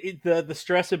 The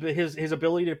stress of his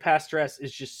ability to pass stress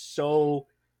is just so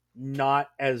not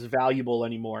as valuable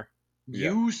anymore.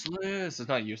 Useless. It's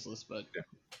not useless, but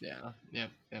yeah.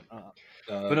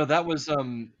 But no, that was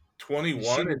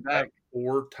 21 back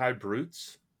 4 TIE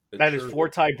Brutes. That is 4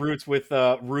 TIE Brutes with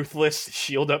ruthless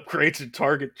shield upgrades and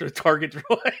target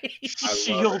droid.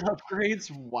 Shield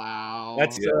upgrades. Wow.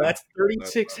 That's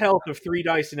 36 health of 3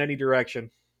 dice in any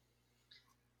direction.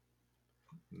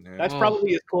 Yeah. That's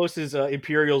probably as close as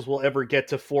Imperials will ever get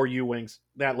to 4 U-Wings.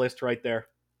 That list right there.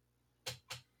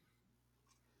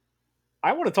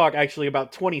 I want to talk actually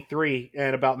about 23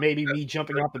 and about maybe me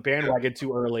jumping off the bandwagon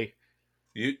too early.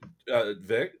 You,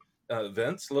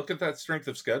 Vince, look at that strength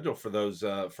of schedule for those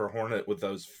for Hornet with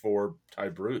those 4 TIE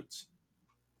Brutes.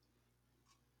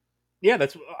 Yeah,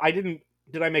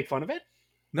 did I make fun of it?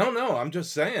 No, I'm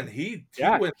just saying he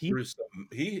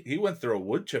went through a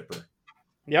wood chipper.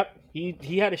 Yep,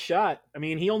 he had a shot. I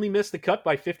mean, he only missed the cut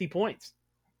by 50 points.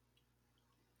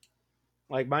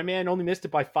 Like, my man only missed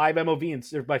it by 5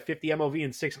 MOV or by 50 MOV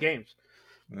in 6 games.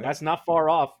 Yeah. That's not far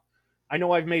off. I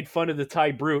know I've made fun of the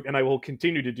TIE Brute, and I will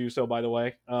continue to do so, by the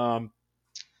way. I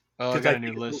got a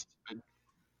new list.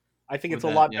 I think it's a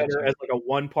lot better as like a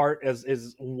one part,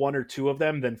 as 1 or 2 of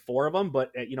them than 4 of them,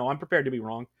 but, I'm prepared to be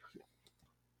wrong.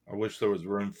 I wish there was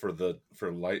room for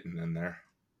Lighten in there.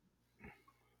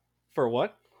 For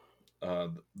what?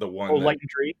 The one. Oh, Light and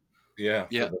Tree? Yeah.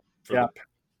 For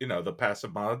the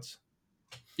passive mods.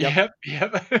 Yep.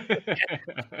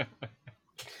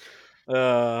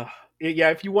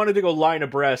 If you wanted to go line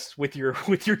abreast with your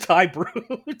TIE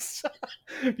Brutes,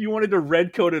 if you wanted to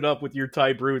red code it up with your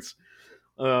TIE Brutes,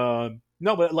 no,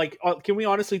 but like, can we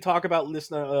honestly talk about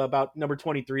this about number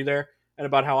 23 there, and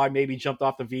about how I maybe jumped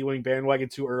off the V-Wing bandwagon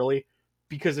too early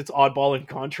because it's oddball and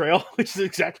contrail, which is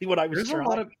exactly what I was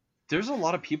trying. There's a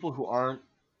lot of people who aren't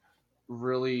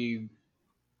really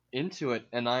into it,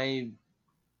 and I'm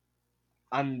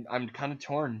kind of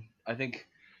torn. I think,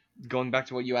 going back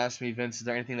to what you asked me, Vince, is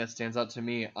there anything that stands out to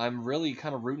me? I'm really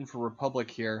kind of rooting for Republic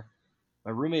here.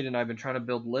 My roommate and I have been trying to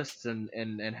build lists and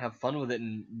have fun with it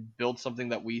and build something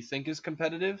that we think is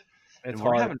competitive. It's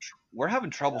hard. We're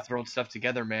having trouble throwing stuff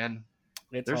together, man.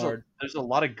 There's hard. There's a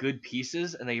lot of good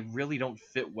pieces, and they really don't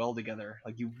fit well together.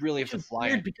 Like, you really have to fly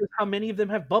it. Because how many of them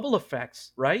have bubble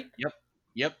effects, right?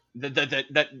 Yep.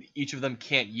 That each of them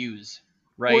can't use,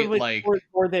 right?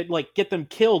 Or that like get them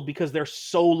killed because they're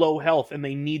so low health and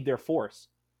they need their force.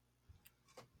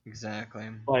 Exactly.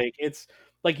 Like, it's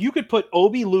like you could put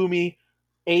Obi, Lumi,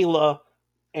 Ayla,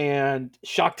 and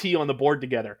Shakti on the board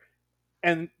together,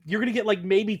 and you're gonna get like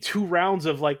maybe 2 rounds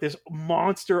of like this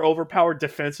monster overpowered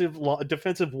defensive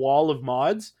wall of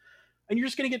mods, and you're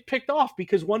just gonna get picked off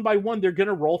because one by one they're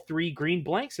gonna roll 3 green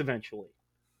blanks eventually.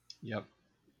 Yep.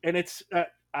 And it's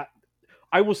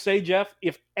I will say, Jeff,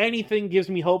 if anything gives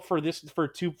me hope for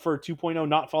 2.0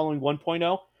 not following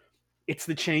 1.0, it's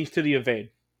the change to the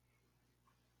evade.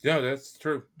 Yeah, that's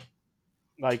true.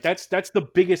 Like, that's the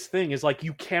biggest thing, is like,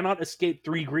 you cannot escape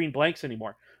 3 green blanks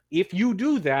anymore. If you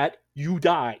do that, you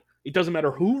die. It doesn't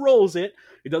matter who rolls it.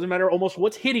 It doesn't matter almost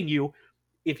what's hitting you.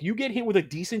 If you get hit with a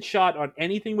decent shot on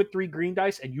anything with 3 green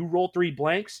dice and you roll 3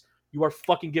 blanks, you are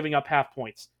fucking giving up half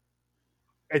points.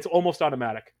 It's almost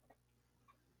automatic.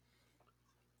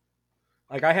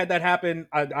 Like, I had that happen.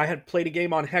 I had played a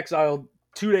game on Hexile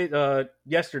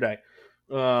yesterday.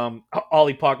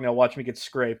 Ollie Pocknell watched me get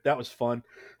scraped. That was fun.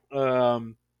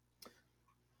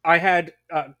 I had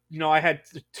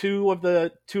 2 of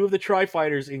the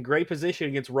Tri-Fighters in great position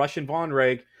against Rush and Von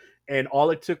Reg, and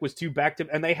all it took was 2 back to,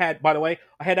 and they had, by the way,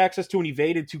 I had access to an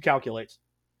evade and 2 calculates.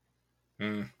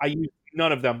 I used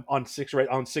none of them on 6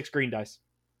 green dice.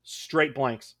 Straight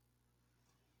blanks.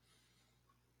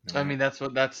 I mean, that's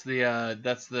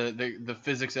the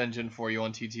physics engine for you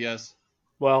on TTS.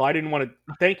 Well, I didn't want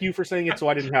to thank you for saying it, so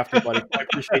I didn't have to, buddy. I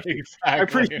appreciate you. Exactly. I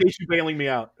appreciate you bailing me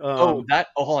out. Hold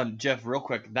on, Jeff, real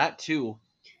quick. That too,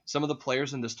 some of the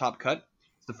players in this top cut,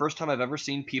 it's the first time I've ever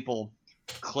seen people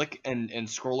click and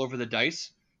scroll over the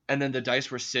dice, and then the dice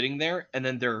were sitting there, and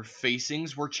then their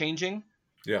facings were changing.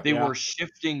 Yeah. They were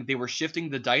shifting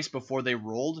the dice before they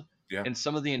rolled, and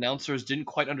some of the announcers didn't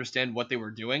quite understand what they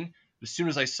were doing. As soon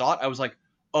as I saw it, I was like,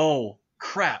 oh,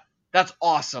 crap. That's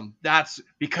awesome. That's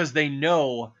because they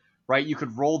know, right? You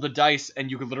could roll the dice and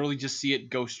you could literally just see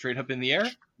it go straight up in the air.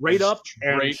 Straight up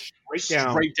and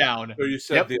straight down. So you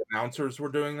said the announcers were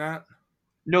doing that?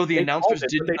 No, the announcers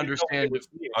didn't understand.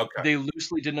 Okay. They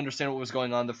loosely didn't understand what was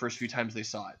going on the first few times they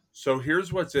saw it. So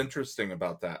here's what's interesting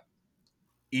about that.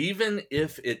 even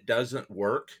if it doesn't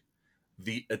work,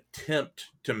 the attempt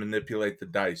to manipulate the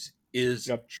dice is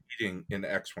Yep. cheating in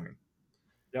X-Wing.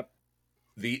 Yep.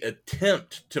 The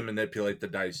attempt to manipulate the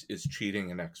dice is cheating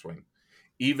in X-Wing,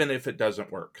 even if it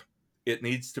doesn't work. It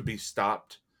needs to be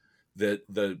stopped. The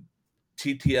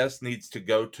TTS needs to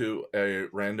go to a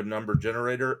random number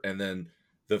generator, and then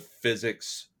the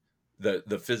physics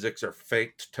are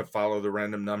faked to follow the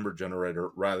random number generator,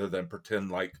 rather than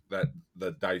pretend like that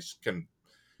the dice can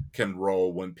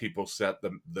roll when people set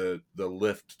the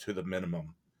lift to the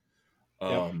minimum.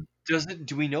 Yep.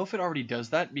 Do we know if it already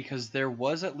does that? Because there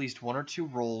was at least 1 or 2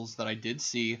 rolls that I did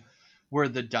see where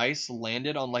the dice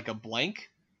landed on like a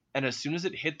blank, and as soon as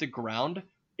it hit the ground,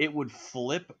 it would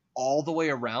flip all the way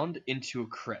around into a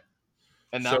crit.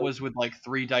 And that was with like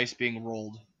 3 dice being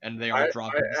rolled, and they all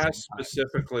dropped. I asked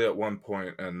specifically at one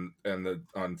point, and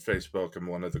on Facebook and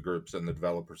one of the groups, and the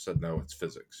developer said no, it's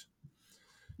physics.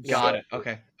 Got it.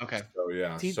 Okay. So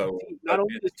yeah. Not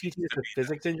only does TTS a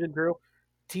physics engine, Drew,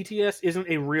 TTS isn't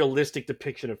a realistic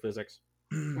depiction of physics.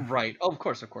 Right. Oh, of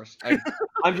course. I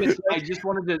just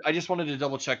wanted to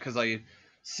double check, because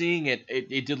seeing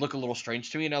it did look a little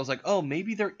strange to me, and I was like, oh,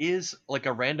 maybe there is like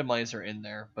a randomizer in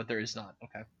there, but there is not.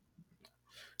 Okay.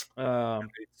 It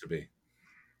needs to be.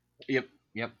 Yep.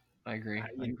 I agree.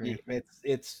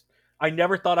 It's. I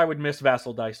never thought I would miss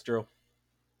Vassal dice, Drew.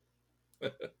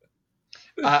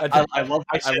 I love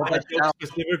that joke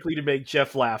specifically to make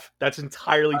Jeff laugh. That's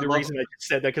entirely the reason I just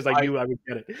said that, because I knew I would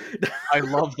get it. I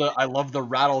love the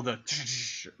rattle, the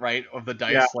right of the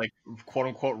dice, like quote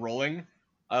unquote rolling.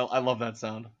 I love that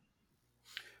sound.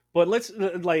 But let's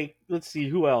see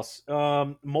who else.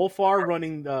 Molfar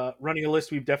running a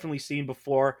list we've definitely seen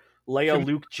before. Leia,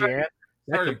 Luke, Jan.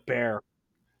 That's a bear.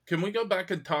 Can we go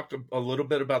back and talk a little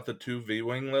bit about the 2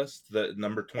 V-Wing list, the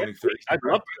number 23? I'd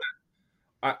love to.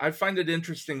 I find it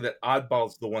interesting that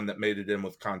Oddball's the one that made it in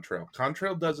with Contrail.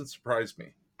 Contrail doesn't surprise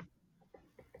me.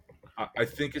 I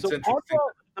think it's interesting.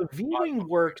 The V-Wing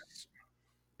works.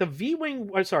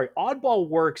 Oddball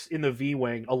works in the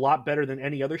V-Wing a lot better than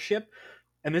any other ship.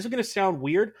 And this is going to sound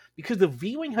weird, because the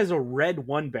V-Wing has a red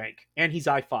 1 bank, and he's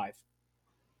I-5.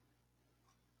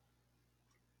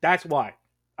 That's why.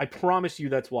 I promise you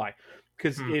that's why.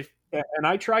 Because and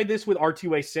I tried this with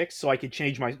R2A6 so I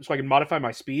could modify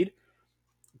my speed.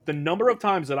 The number of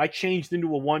times that I changed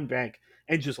into a 1 bank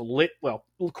and just quote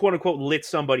unquote lit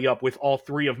somebody up with all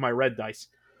 3 of my red dice.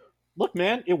 Look,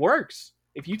 man, it works.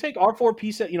 If you take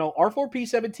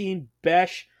R4P17,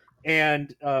 Besh,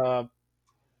 and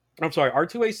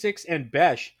R2A6 and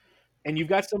Besh, and you've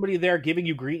got somebody there giving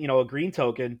you green, a green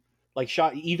token, like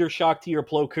either Shaak Ti or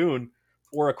Plo Koon,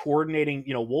 or a coordinating,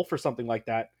 Wolf or something like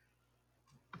that.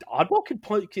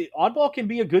 Oddball can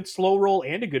be a good slow roll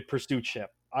and a good pursuit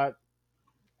ship.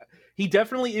 He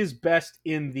definitely is best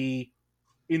in the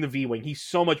V-Wing. He's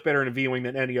so much better in a V-Wing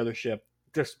than any other ship,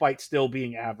 despite still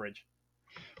being average.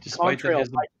 Contrail,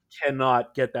 I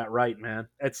cannot get that right, man.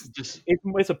 It's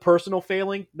a personal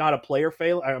failing, not a player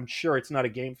fail. I'm sure it's not a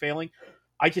game failing.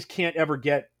 I just can't ever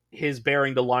get his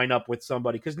bearing to line up with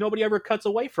somebody, because nobody ever cuts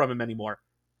away from him anymore.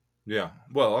 Yeah.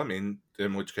 Well, I mean,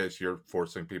 in which case you're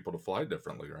forcing people to fly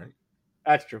differently, right?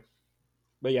 That's true.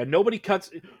 But yeah, nobody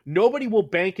will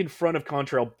bank in front of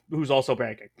Contrail who's also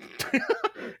banking.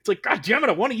 It's like, God damn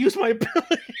it, I want to use my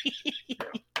ability.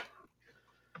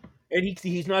 And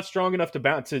he's not strong enough to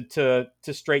bounce to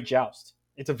straight joust.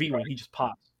 It's a V-Wing. Right. He just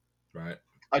pops. Right.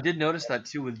 I did notice that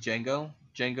too with Jango.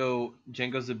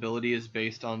 Jango's ability is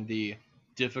based on the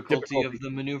difficulty of the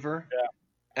maneuver. Yeah.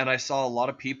 And I saw a lot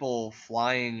of people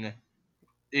flying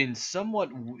in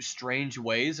somewhat strange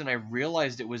ways, and I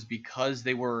realized it was because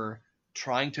they were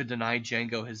trying to deny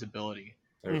Jango his ability.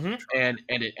 Mm-hmm. And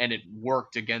it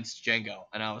worked against Jango.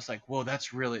 And I was like, whoa, that's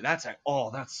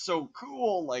so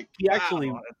cool. Like,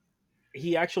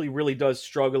 he actually really does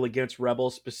struggle against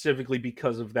Rebels, specifically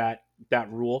because of that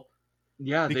rule.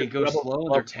 Yeah, because they go slow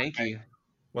and they're tanky.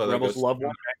 Well, Rebels love 1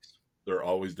 banks. They're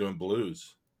always doing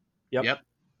blues. Yep.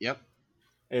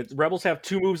 Rebels have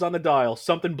 2 moves on the dial,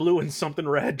 something blue and something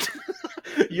red.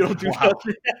 You don't do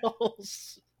nothing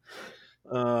else.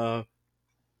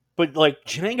 But like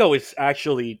Jango is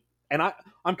actually, and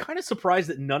I'm kind of surprised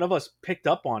that none of us picked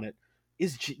up on it.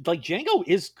 Jango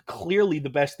is clearly the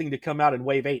best thing to come out in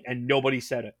Wave 8, and nobody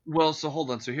said it. Well, so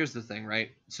hold on. So here's the thing,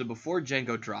 right? So before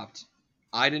Jango dropped,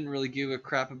 I didn't really give a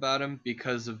crap about him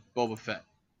because of Boba Fett,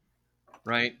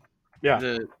 right?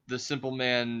 Yeah. The simple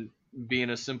man being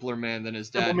a simpler man than his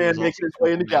dad. Simple man making his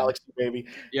way in the galaxy, baby.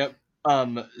 Yep.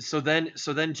 So then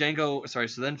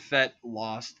Fett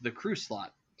lost the crew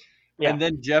slot. Yeah. And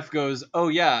then Jeff goes, "Oh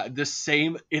yeah,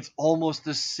 it's almost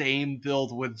the same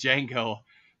build with Jango."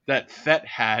 that Fett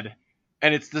had,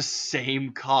 and it's the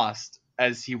same cost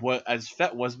as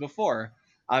Fett was before.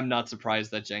 I'm not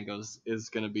surprised that Django's is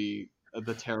going to be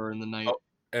the terror in the night. Oh,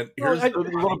 and Well, here's A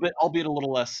little bit, albeit a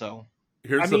little less so.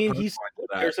 here's I the mean, punchline to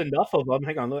that. there's enough of them.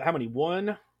 Hang on, look, how many?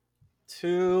 1,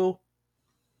 2,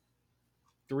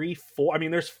 3, 4. I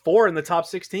mean, there's 4 in the top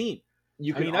 16.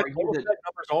 You I can mean, that's argue that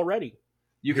numbers already.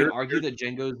 you can Here- argue that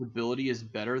Django's ability is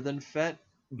better than Fett,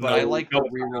 but No, I like no, the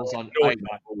rerolls on. No, it's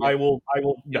not. I will.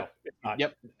 No, it's not.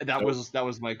 Yep, that Nope.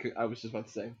 was my. I was just about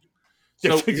to say.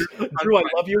 So here's Drew, I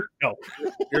love you. No.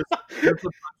 here's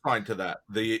the punchline to that.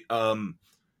 The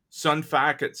Sun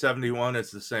Fac at 71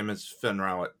 is the same as Fenn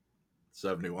Rau at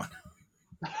 71.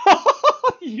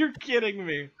 You're kidding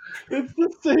me! It's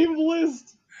the same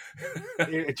list.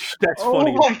 That's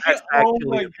funny. My That's God. Oh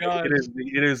actually, my God.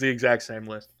 It is the exact same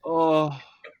list. Oh,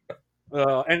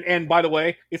 And by the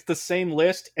way, it's the same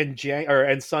list,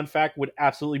 and Sun Fac would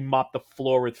absolutely mop the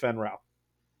floor with Fenn Rau.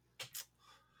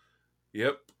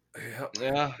 Yep.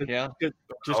 yeah.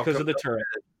 Just because of the turret.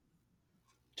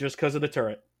 Just because of the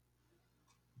turret.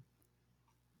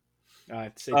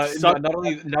 It's Not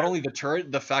only the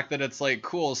turret, the fact that it's like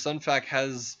cool.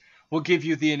 Sunfac will give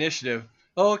you the initiative.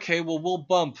 Oh, okay, well we'll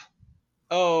bump.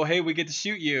 Oh, hey, we get to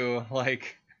shoot you.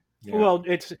 Like, Yeah. Well,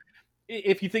 it's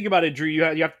if you think about it, Drew, you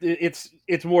have it's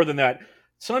more than that.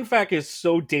 Sun Fac is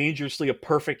so dangerously a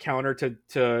perfect counter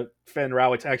to Fenn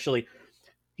Rau. It's actually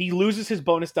he loses his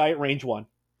bonus die at range 1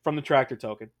 from the tractor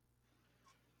token.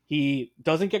 He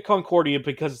doesn't get Concordia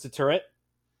because it's a turret.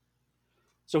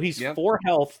 So he's 4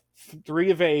 health, 3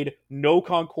 evade, no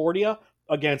Concordia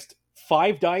against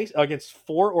 5 dice, against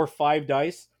 4 or 5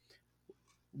 dice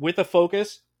with a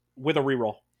focus with a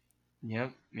reroll.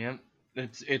 Yep.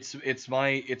 It's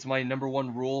my number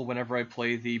 1 rule whenever I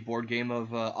play the board game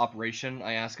of Operation.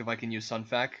 I ask if I can use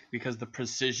Sunfac because the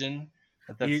precision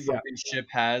that fucking ship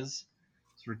has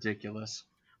is ridiculous.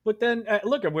 But then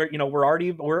look,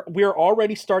 we're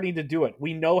already starting to do it.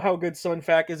 We know how good Sun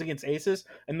Fac is against aces,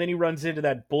 and then he runs into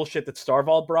that bullshit that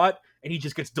Starvald brought, and he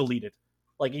just gets deleted.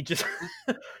 Like he just,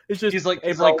 it's just He's like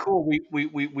cool.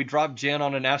 We dropped Jan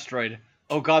on an asteroid.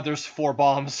 Oh god, there's 4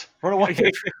 bombs. Run away.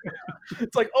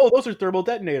 It's like, oh, those are thermal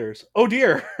detonators. Oh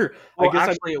dear. Well, I guess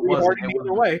actually, it really wasn't. hard in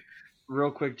either way.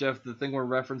 Real quick, Jeff, the thing we're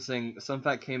referencing,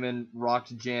 Sunfac came in,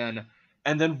 rocked Jan,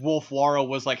 and then Wolf Waro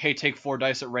was like, "Hey, take 4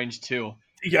 dice at range 2."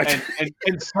 Yeah,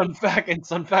 and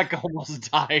Sunfac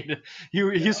almost died.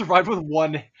 He survived with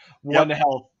one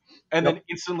health, and then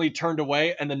instantly turned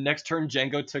away. And the next turn,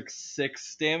 Django took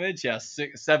 6 damage. Yeah,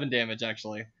 7 damage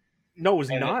actually. No, it was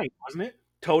 9, wasn't it?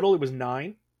 Total, it was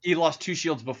 9. He lost 2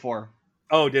 shields before.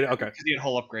 Oh, did it? Okay. Because he had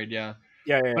hull upgrade. Yeah.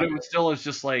 Yeah. But it was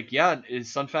just like,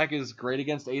 Sunfac is great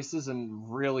against aces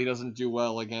and really doesn't do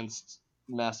well against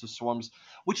massive swarms,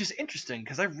 which is interesting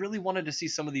because I really wanted to see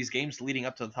some of these games leading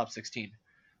up to the top 16.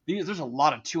 There's a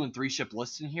lot of 2 and 3 ship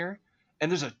lists in here, and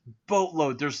there's a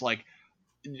boatload. There's like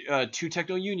 2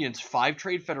 techno unions, 5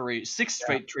 trade federation, 6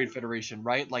 trade federation,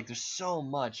 right? Like there's so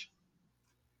much.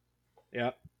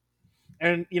 Yeah.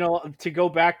 And to go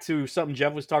back to something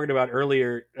Jeff was talking about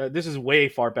earlier, this is way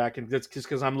far back, and that's just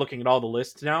because I'm looking at all the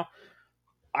lists now.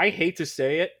 I hate to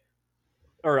say it,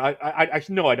 or I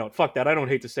no, I don't. Fuck that. I don't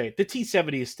hate to say it. The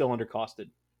T-70 is still undercosted,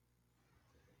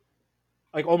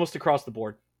 like almost across the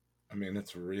board. I mean,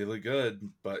 it's really good,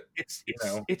 but it's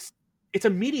a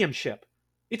medium ship.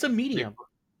 It's a medium.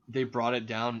 They brought it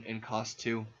down in cost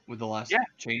too with the last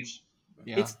change.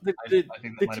 Yeah, it's the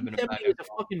T-70 is a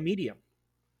fucking medium.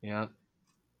 Yeah.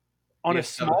 On a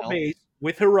small base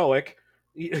with heroic,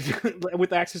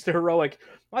 with access to heroic.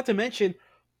 Not to mention,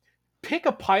 pick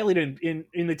a pilot in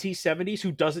the T-70s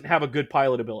who doesn't have a good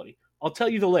pilot ability. I'll tell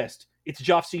you the list. It's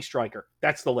Joff Sea Striker.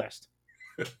 That's the list.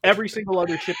 Every single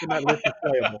other ship in that list is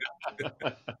playable.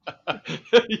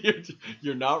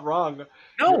 You're not wrong.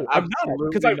 No, I'm not,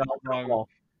 because I'm not wrong.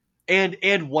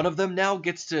 And one of them now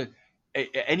gets to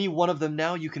any one of them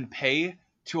now you can pay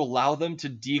to allow them to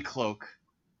decloak.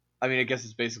 I mean, I guess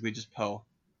it's basically just Poe.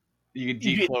 You can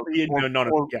decloak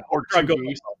or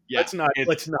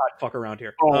let's not fuck around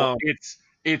here.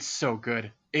 It's so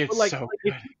good. It's so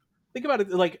good. Think about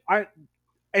it.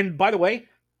 And by the way,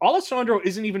 Alessandro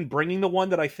isn't even bringing the one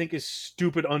that I think is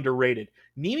stupid underrated.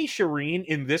 Nimi Shireen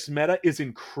in this meta is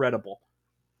incredible.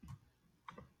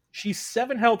 She's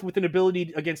 7 health with an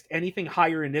ability against anything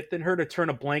higher in it than her to turn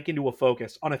a blank into a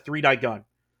focus on a 3-die gun.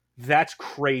 That's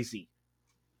crazy.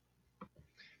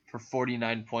 For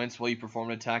 49 points, while you perform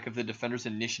an attack, if the defender's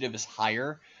initiative is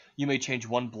higher, you may change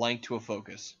 1 blank to a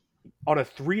focus. On a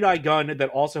 3-die gun that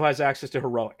also has access to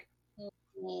heroic.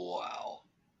 Wow.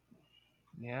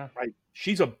 Yeah. Right.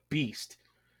 She's a beast.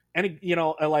 And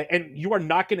and you are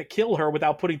not going to kill her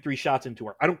without putting 3 shots into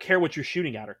her. I don't care what you're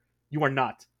shooting at her. You are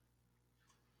not.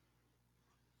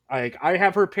 I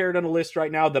have her paired on a list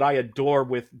right now that I adore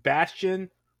with Bastion,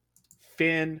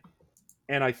 Finn,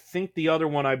 and I think the other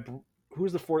one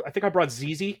who's the fourth? I think I brought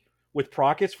ZZ with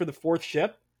Procus for the 4th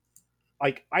ship.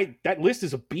 That list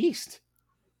is a beast.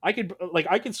 I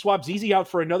could swap ZZ out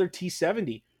for another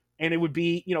T-70, and it would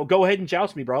be, go ahead and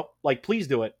joust me, bro. Please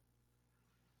do it.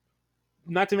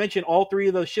 Not to mention, all 3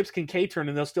 of those ships can K-turn,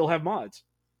 and they'll still have mods.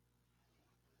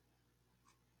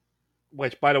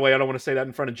 Which, by the way, I don't want to say that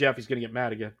in front of Jeff. He's going to get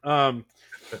mad again.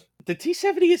 The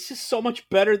T-70 is just so much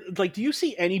better. Do you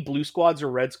see any blue squads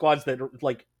or red squads that are,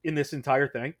 in this entire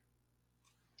thing?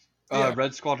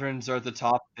 Red squadrons are at the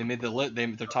top. They made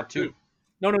they're top 2.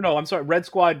 No. I'm sorry. Red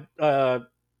squad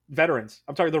veterans.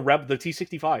 I'm sorry. The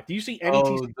T-65. Do you see any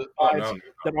T-65s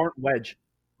that aren't wedge?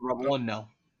 Rebel 1, no.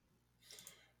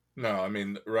 No, I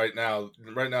mean right now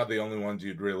the only ones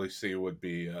you'd really see would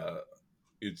be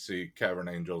you'd see Cavern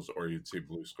Angels or you'd see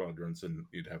Blue Squadrons, and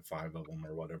you'd have 5 of them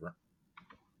or whatever.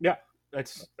 Yeah,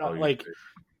 that's I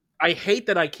hate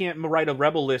that I can't write a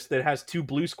Rebel list that has 2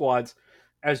 blue squads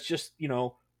as just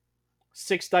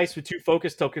 6 dice with 2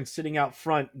 focus tokens sitting out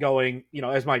front, going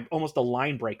as my almost a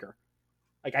line breaker.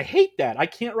 I hate that. I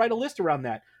can't write a list around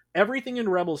that. Everything in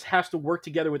Rebels has to work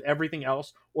together with everything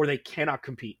else, or they cannot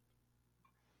compete.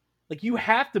 You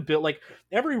have to build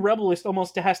every Rebel list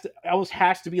almost has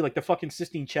to be like the fucking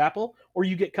Sistine Chapel, or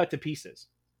you get cut to pieces.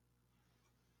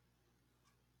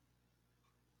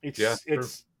 It's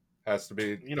has to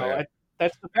be.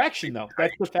 That's the faction though.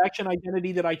 That's the faction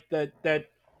identity that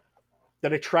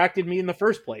attracted me in the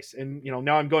first place. And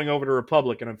now I'm going over to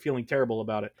Republic and I'm feeling terrible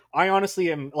about it. I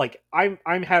honestly am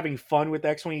I'm having fun with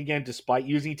X-Wing again despite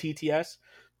using TTS,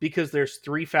 because there's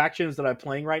 3 factions that I'm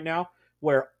playing right now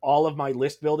where all of my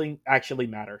list building actually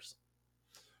matters.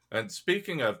 And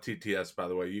speaking of TTS, by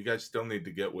the way, you guys still need to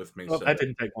get with me. That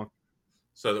didn't take long.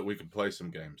 So that we can play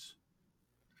some games.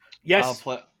 Yes.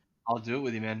 I'll do it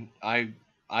with you, man. I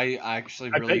actually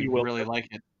really like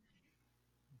it.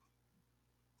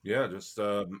 Yeah, just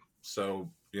the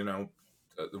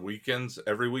weekends.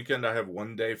 Every weekend I have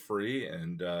 1 day free,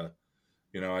 and I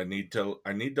need to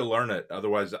learn it.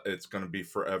 Otherwise, it's going to be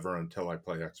forever until I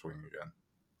play X-Wing again.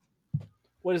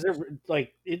 What is it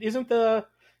like? It isn't the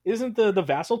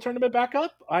Vassal tournament back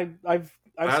up? I've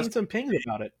seen some pings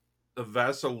about it. The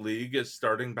Vassal League is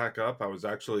starting back up. I was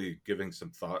actually giving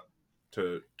some thought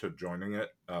to joining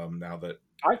it now that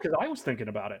because I was thinking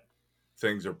about it.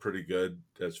 Things are pretty good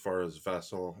as far as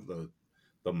Vassal.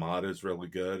 The mod is really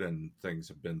good, and things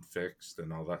have been fixed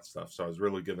and all that stuff. So I was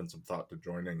really giving some thought to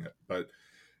joining it. But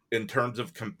in terms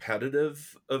of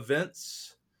competitive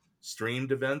events,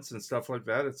 streamed events and stuff like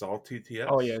that, it's all TTS.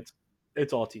 Oh yeah,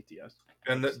 it's all TTS,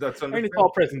 and that's and it's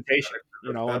all presentation.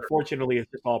 Unfortunately,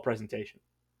 it's just all presentation.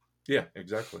 Yeah,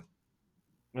 exactly.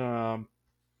 I'm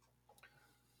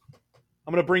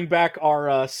gonna bring back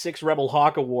our 6 Rebel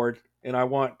Hawk Award, and I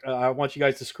want you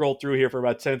guys to scroll through here for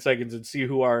about 10 seconds and see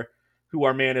who our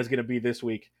man is gonna be this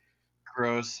week.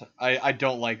 Gross. I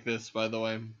don't like this, by the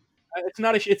way. It's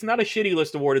not a shitty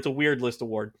list award. It's a weird list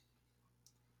award.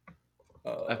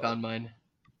 I found mine.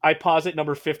 I posit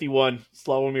number 51,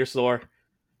 Slawomir Sor.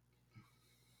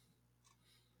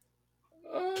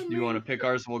 You want to pick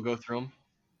ours and we'll go through them?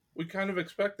 We kind of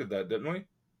expected that, didn't we?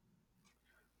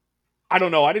 I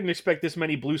don't know. I didn't expect this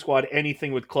many Blue Squad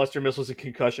anything with cluster missiles and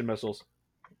concussion missiles.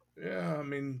 Yeah, I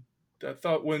mean, I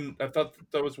thought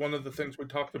that was one of the things we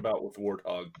talked about with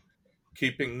Warthog,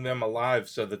 keeping them alive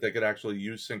so that they could actually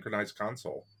use synchronized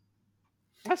console.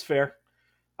 That's fair.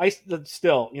 I just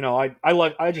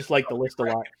like the list a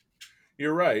lot.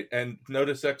 You're right, and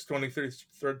notice X-23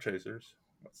 Thread Chasers.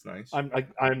 That's nice.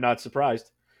 I'm not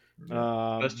surprised.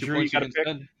 Best 2 Drew, points you can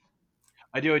spend.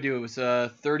 I do. It was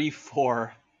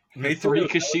 34. 3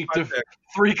 Kashyyyk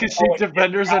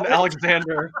defenders and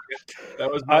Alexander. That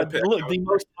was my pick. The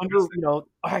most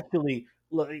actually.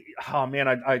 Oh man,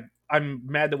 I'm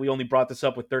mad that we only brought this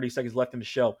up with 30 seconds left in the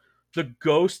show. The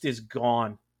Ghost is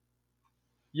gone.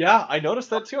 Yeah, I noticed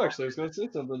that too. Actually, I was going to say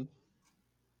something.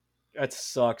 That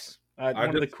sucks. One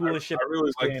of the coolest ships. I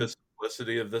really like the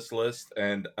simplicity of this list,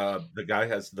 and the guy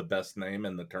has the best name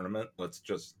in the tournament. Let's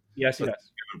he does. Give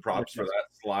him props for that.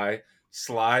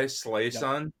 Slay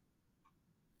Son.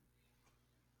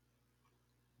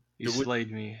 You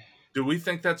slayed me. Do we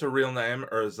think that's a real name,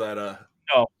 or is that a?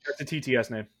 No, that's a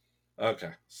TTS name.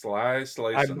 Okay, Slay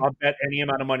Son. I'll bet any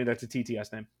amount of money that's a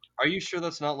TTS name. Are you sure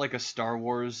that's not like a Star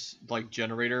Wars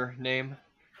generator name?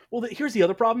 Well, here's the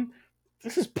other problem.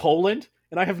 This is Poland,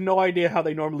 and I have no idea how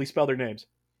they normally spell their names.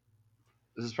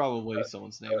 This is probably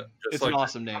someone's name. just It's like an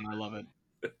awesome name. I love it.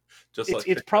 just like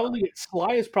It's probably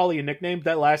Sly is probably a nickname.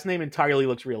 That last name entirely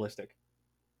looks realistic.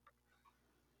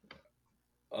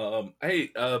 Hey,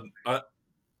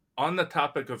 on the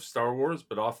topic of Star Wars,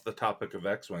 but off the topic of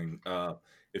X-Wing,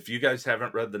 if you guys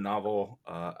haven't read the novel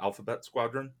Alphabet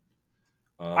Squadron,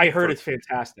 I heard for- it's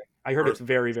fantastic. I heard it's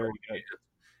very, very good.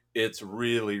 it's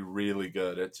really, really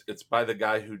good. It's by the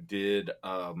guy who did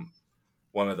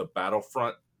one of the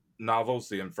Battlefront novels,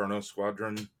 the Inferno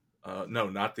Squadron. No,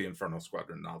 not the Inferno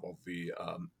Squadron novel. The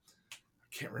I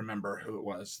can't remember who it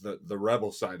was. The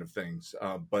Rebel side of things.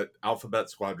 But Alphabet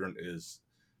Squadron is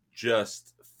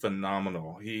just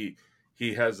phenomenal. He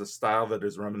has a style that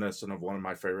is reminiscent of one of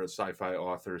my favorite sci-fi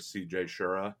authors, C.J.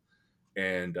 Shura,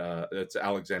 and it's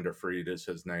Alexander Freed is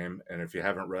his name. And if you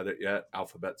haven't read it yet,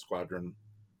 Alphabet Squadron,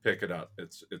 pick it up.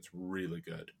 It's really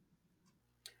good.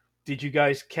 Did you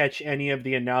guys catch any of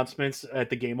the announcements at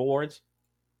the Game Awards?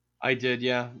 I did,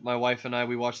 yeah. My wife and I,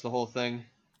 we watched the whole thing.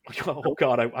 Oh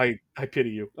God, I pity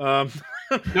you. No,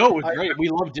 it was great. We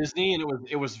love Disney, and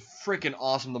it was freaking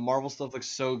awesome. The Marvel stuff looks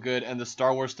so good, and the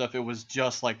Star Wars stuff, it was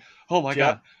just like, oh my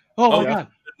god, oh my god,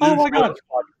 oh my god.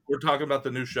 We're talking about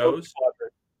the new shows.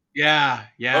 Yeah.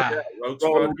 Okay, Rogue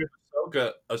Squadron.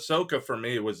 Ahsoka for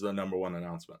me was the number one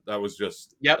announcement. That was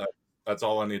just that's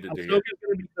all I needed to hear.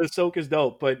 Ahsoka's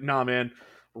dope, but nah, man.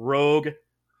 Rogue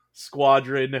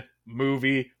Squadron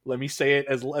movie. Let me say it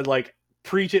as like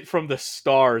preach it from the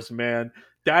stars, man.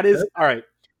 That is all right.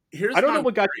 I don't know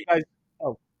what got you guys.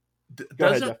 Oh,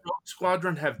 doesn't Rogue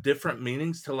Squadron have different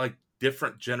meanings to like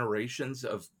different generations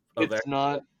of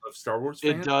Star Wars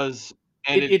fans? It does,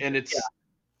 and it's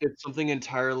something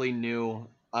entirely new.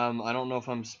 I don't know if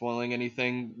I'm spoiling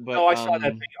anything, but no, I saw that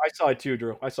thing. I saw it too,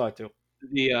 Drew. I saw it too.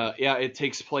 It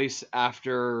takes place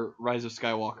after Rise of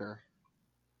Skywalker.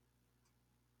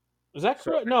 Is that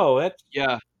correct? No, that's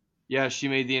yeah. She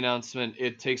made the announcement.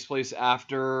 It takes place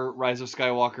after Rise of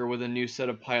Skywalker with a new set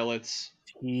of pilots.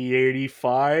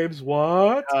 T-85s.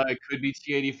 What? It could be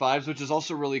T-85s, which is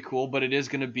also really cool. But it is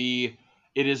going to be.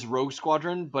 It is Rogue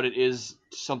Squadron, but it is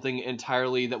something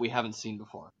entirely that we haven't seen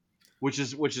before, which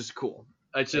is cool.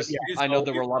 It's just I know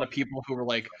there were a lot of people who were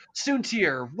like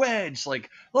Soontir, Wedge, like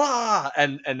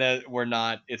and then we're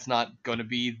not. It's not going to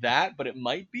be that, but it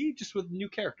might be just with new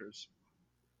characters.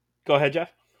 Go ahead,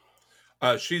 Jeff.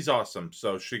 She's awesome.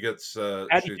 So she gets.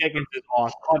 Patty Jenkins is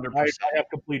awesome. I have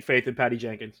complete faith in Patty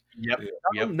Jenkins. Yep.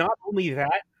 Not only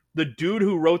that, the dude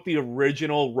who wrote the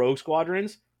original Rogue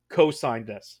Squadrons co-signed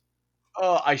this.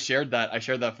 Oh, I shared that.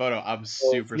 Photo. I'm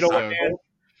super stoked.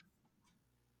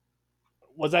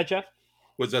 Was that Jeff?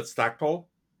 Was that Stackpole?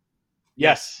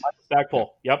 Yes,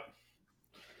 Stackpole. Yep.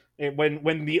 And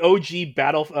when the OG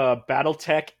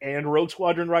BattleTech and Rogue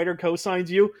Squadron writer co-signs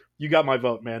you, you got my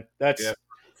vote, man. That's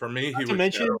for me. He was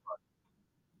mention.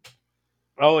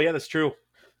 Oh yeah, that's true,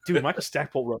 dude. Michael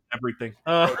Stackpole wrote everything.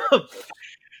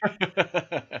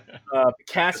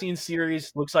 Cassian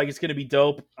series looks like it's going to be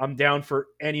dope. I'm down for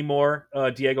any more.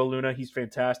 Diego Luna, he's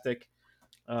fantastic.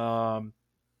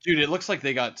 Dude, it looks like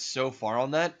they got so far on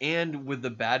that, and with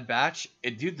the Bad Batch,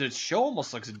 the show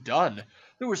almost looks done.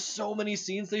 There were so many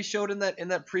scenes they showed in that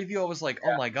preview. I was like,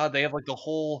 oh my god, they have like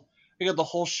they got the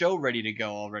whole show ready to go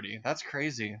already. That's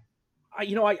crazy.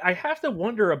 I have to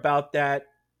wonder about that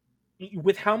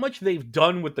with how much they've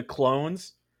done with the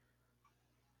clones.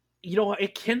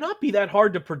 It cannot be that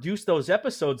hard to produce those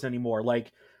episodes anymore.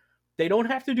 Like, they don't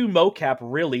have to do mocap,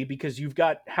 really, because you've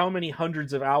got how many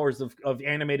hundreds of hours of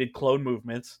animated clone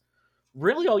movements.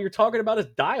 Really, all you're talking about is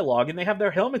dialogue, and they have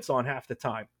their helmets on half the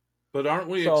time. But aren't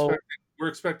we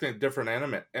expecting a different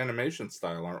animation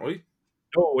style, aren't we?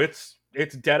 No, it's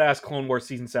dead-ass Clone Wars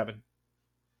Season 7.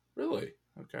 Really?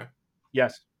 Okay.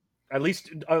 Yes. At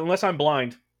least, unless I'm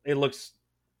blind, it looks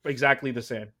exactly the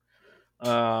same.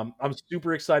 I'm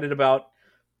super excited about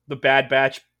the Bad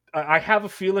Batch. I have a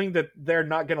feeling that they're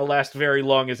not going to last very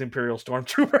long as Imperial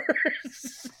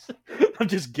Stormtroopers. I'm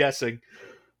just guessing.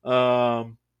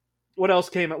 What else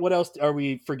came out? What else are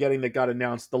we forgetting that got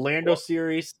announced? The Lando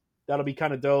series. That'll be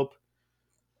kind of dope.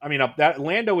 I mean, that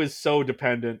Lando is so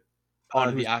dependent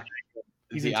on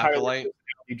he's the entirely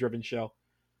driven show.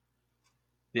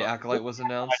 The Acolyte was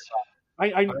announced.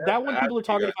 That one people are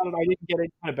talking about it. I didn't get any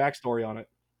kind of backstory on it.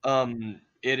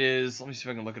 It is. Let me see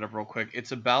if I can look it up real quick.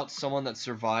 It's about someone that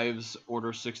survives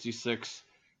Order 66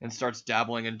 and starts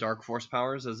dabbling in Dark Force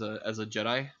powers as a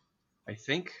Jedi. I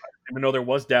think. I didn't even know there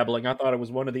was dabbling. I thought it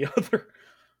was one or the other.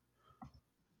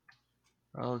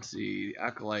 Let's see.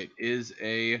 Acolyte is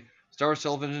a Star Wars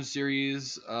television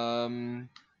series.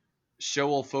 Show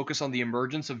will focus on the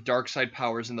emergence of dark side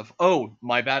powers in the. Oh,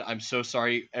 my bad. I'm so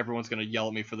sorry. Everyone's gonna yell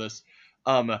at me for this.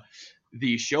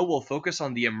 The show will focus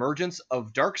on the emergence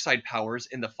of dark side powers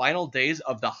in the final days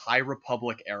of the High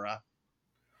Republic era.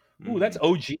 Ooh, that's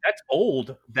OG. That's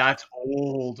old. That's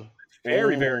old.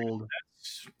 Very, very old.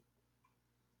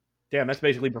 Damn, that's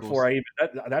basically before I even.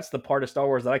 That's the part of Star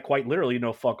Wars that I quite literally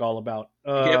know fuck all about.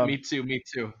 Yeah, me too. Me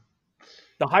too.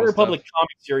 The High Republic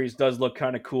comic series does look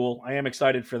kind of cool. I am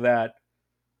excited for that.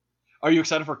 Are you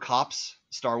excited for Cops,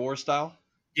 Star Wars style?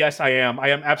 Yes, I am. I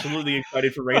am absolutely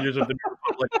excited for Rangers of the New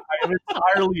Republic. I am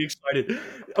entirely excited.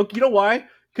 Oh, you know why?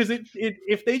 Because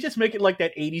if they just make it like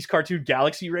that 80s cartoon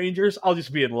Galaxy Rangers, I'll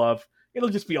just be in love. It'll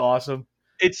just be awesome.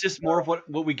 It's just more of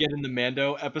what we get in the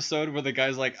Mando episode where the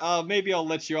guy's like, oh, maybe I'll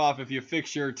let you off if you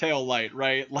fix your tail light,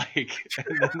 right? Like,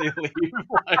 and then they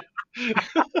leave.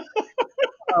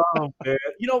 Oh man,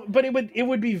 but it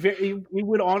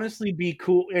would honestly be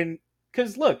cool, and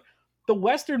because look, the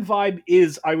Western vibe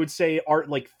is, I would say, art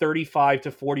like 35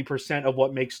 to 40% of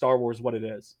what makes Star Wars what it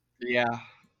is. Yeah,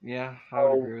 I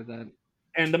would agree with that.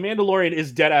 And the Mandalorian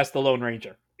is dead ass the Lone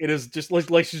Ranger. It is just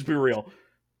let's just be real.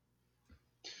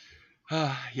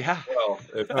 Yeah. Well,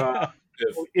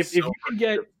 if you can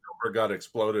get Silver got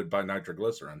exploded by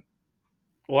nitroglycerin.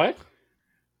 What?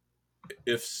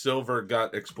 If Silver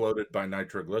got exploded by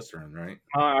nitroglycerin, right?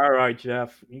 All right,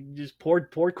 Jeff. You just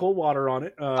poured cold water on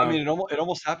it. I mean, it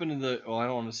almost happened in the. Well, I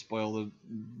don't want to spoil the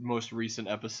most recent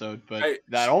episode, but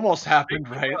that almost happened,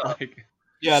 right? Like,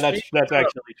 yeah, that's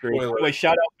actually true. Anyway,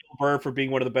 shout out Bill Burr for being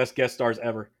one of the best guest stars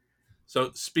ever.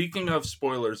 So, speaking of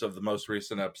spoilers of the most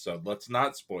recent episode, let's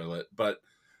not spoil it. But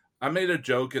I made a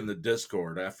joke in the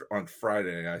Discord on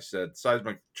Friday. I said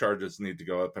seismic charges need to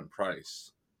go up in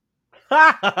price.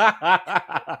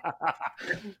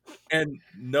 And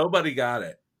nobody got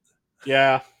it.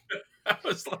 Yeah. I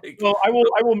was like, well,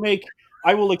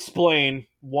 I will explain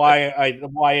why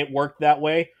it worked that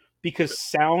way, because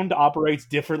sound operates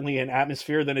differently in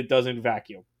atmosphere than it does in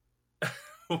vacuum.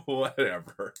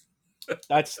 Whatever.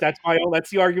 That's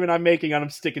the argument I'm making, and I'm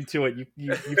sticking to it.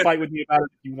 You fight with me about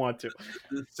it if you want to.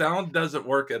 The sound doesn't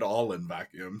work at all in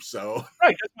vacuum, so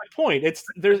right. That's my point.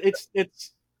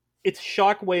 It's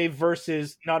shockwave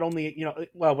versus not only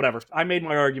well, whatever. I made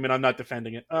my argument. I'm not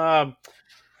defending it.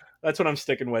 That's what I'm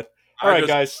sticking with. All right,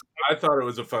 guys. I thought it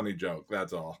was a funny joke.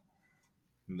 That's all.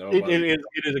 No, it is.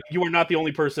 You are not the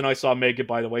only person I saw make it,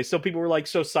 by the way. So people were like,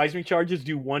 "So seismic charges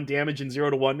do 1 damage and 0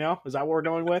 to 1 now? Is that what we're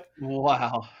going with?"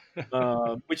 Wow.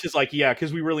 Which is like, yeah,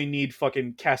 because we really need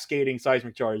fucking cascading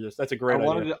seismic charges. That's a great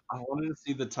idea. I wanted to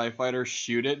see the TIE fighter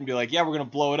shoot it and be like, "Yeah, we're gonna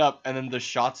blow it up," and then the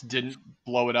shots didn't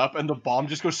blow it up, and the bomb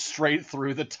just goes straight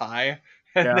through the TIE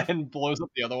and then blows up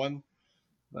the other one.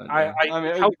 But, I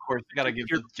mean, of course, you gotta give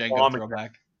the Jango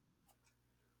throwback.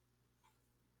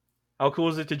 How cool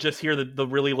is it to just hear the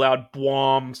really loud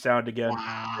boom sound again?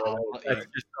 Wow. That's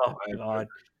just, oh my god.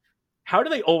 How do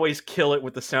they always kill it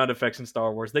with the sound effects in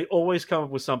Star Wars? They always come up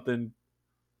with something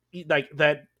like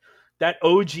that. That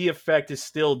OG effect is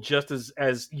still just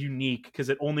as unique because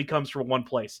it only comes from one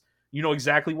place. You know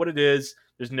exactly what it is.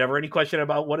 There's never any question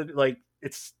about what it like.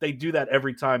 They do that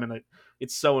every time, and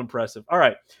it's so impressive. All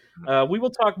right, we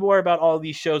will talk more about all of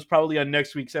these shows probably on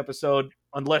next week's episode,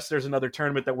 unless there's another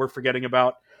tournament that we're forgetting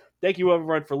about. Thank you,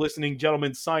 everyone, for listening.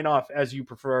 Gentlemen, sign off as you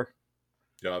prefer.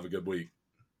 Y'all have a good week.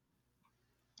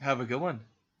 Have a good one.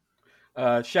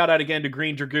 Shout out again to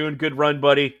Green Dragoon. Good run,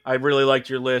 buddy. I really liked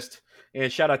your list.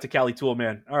 And shout out to Cali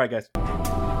Toolman. All right, guys.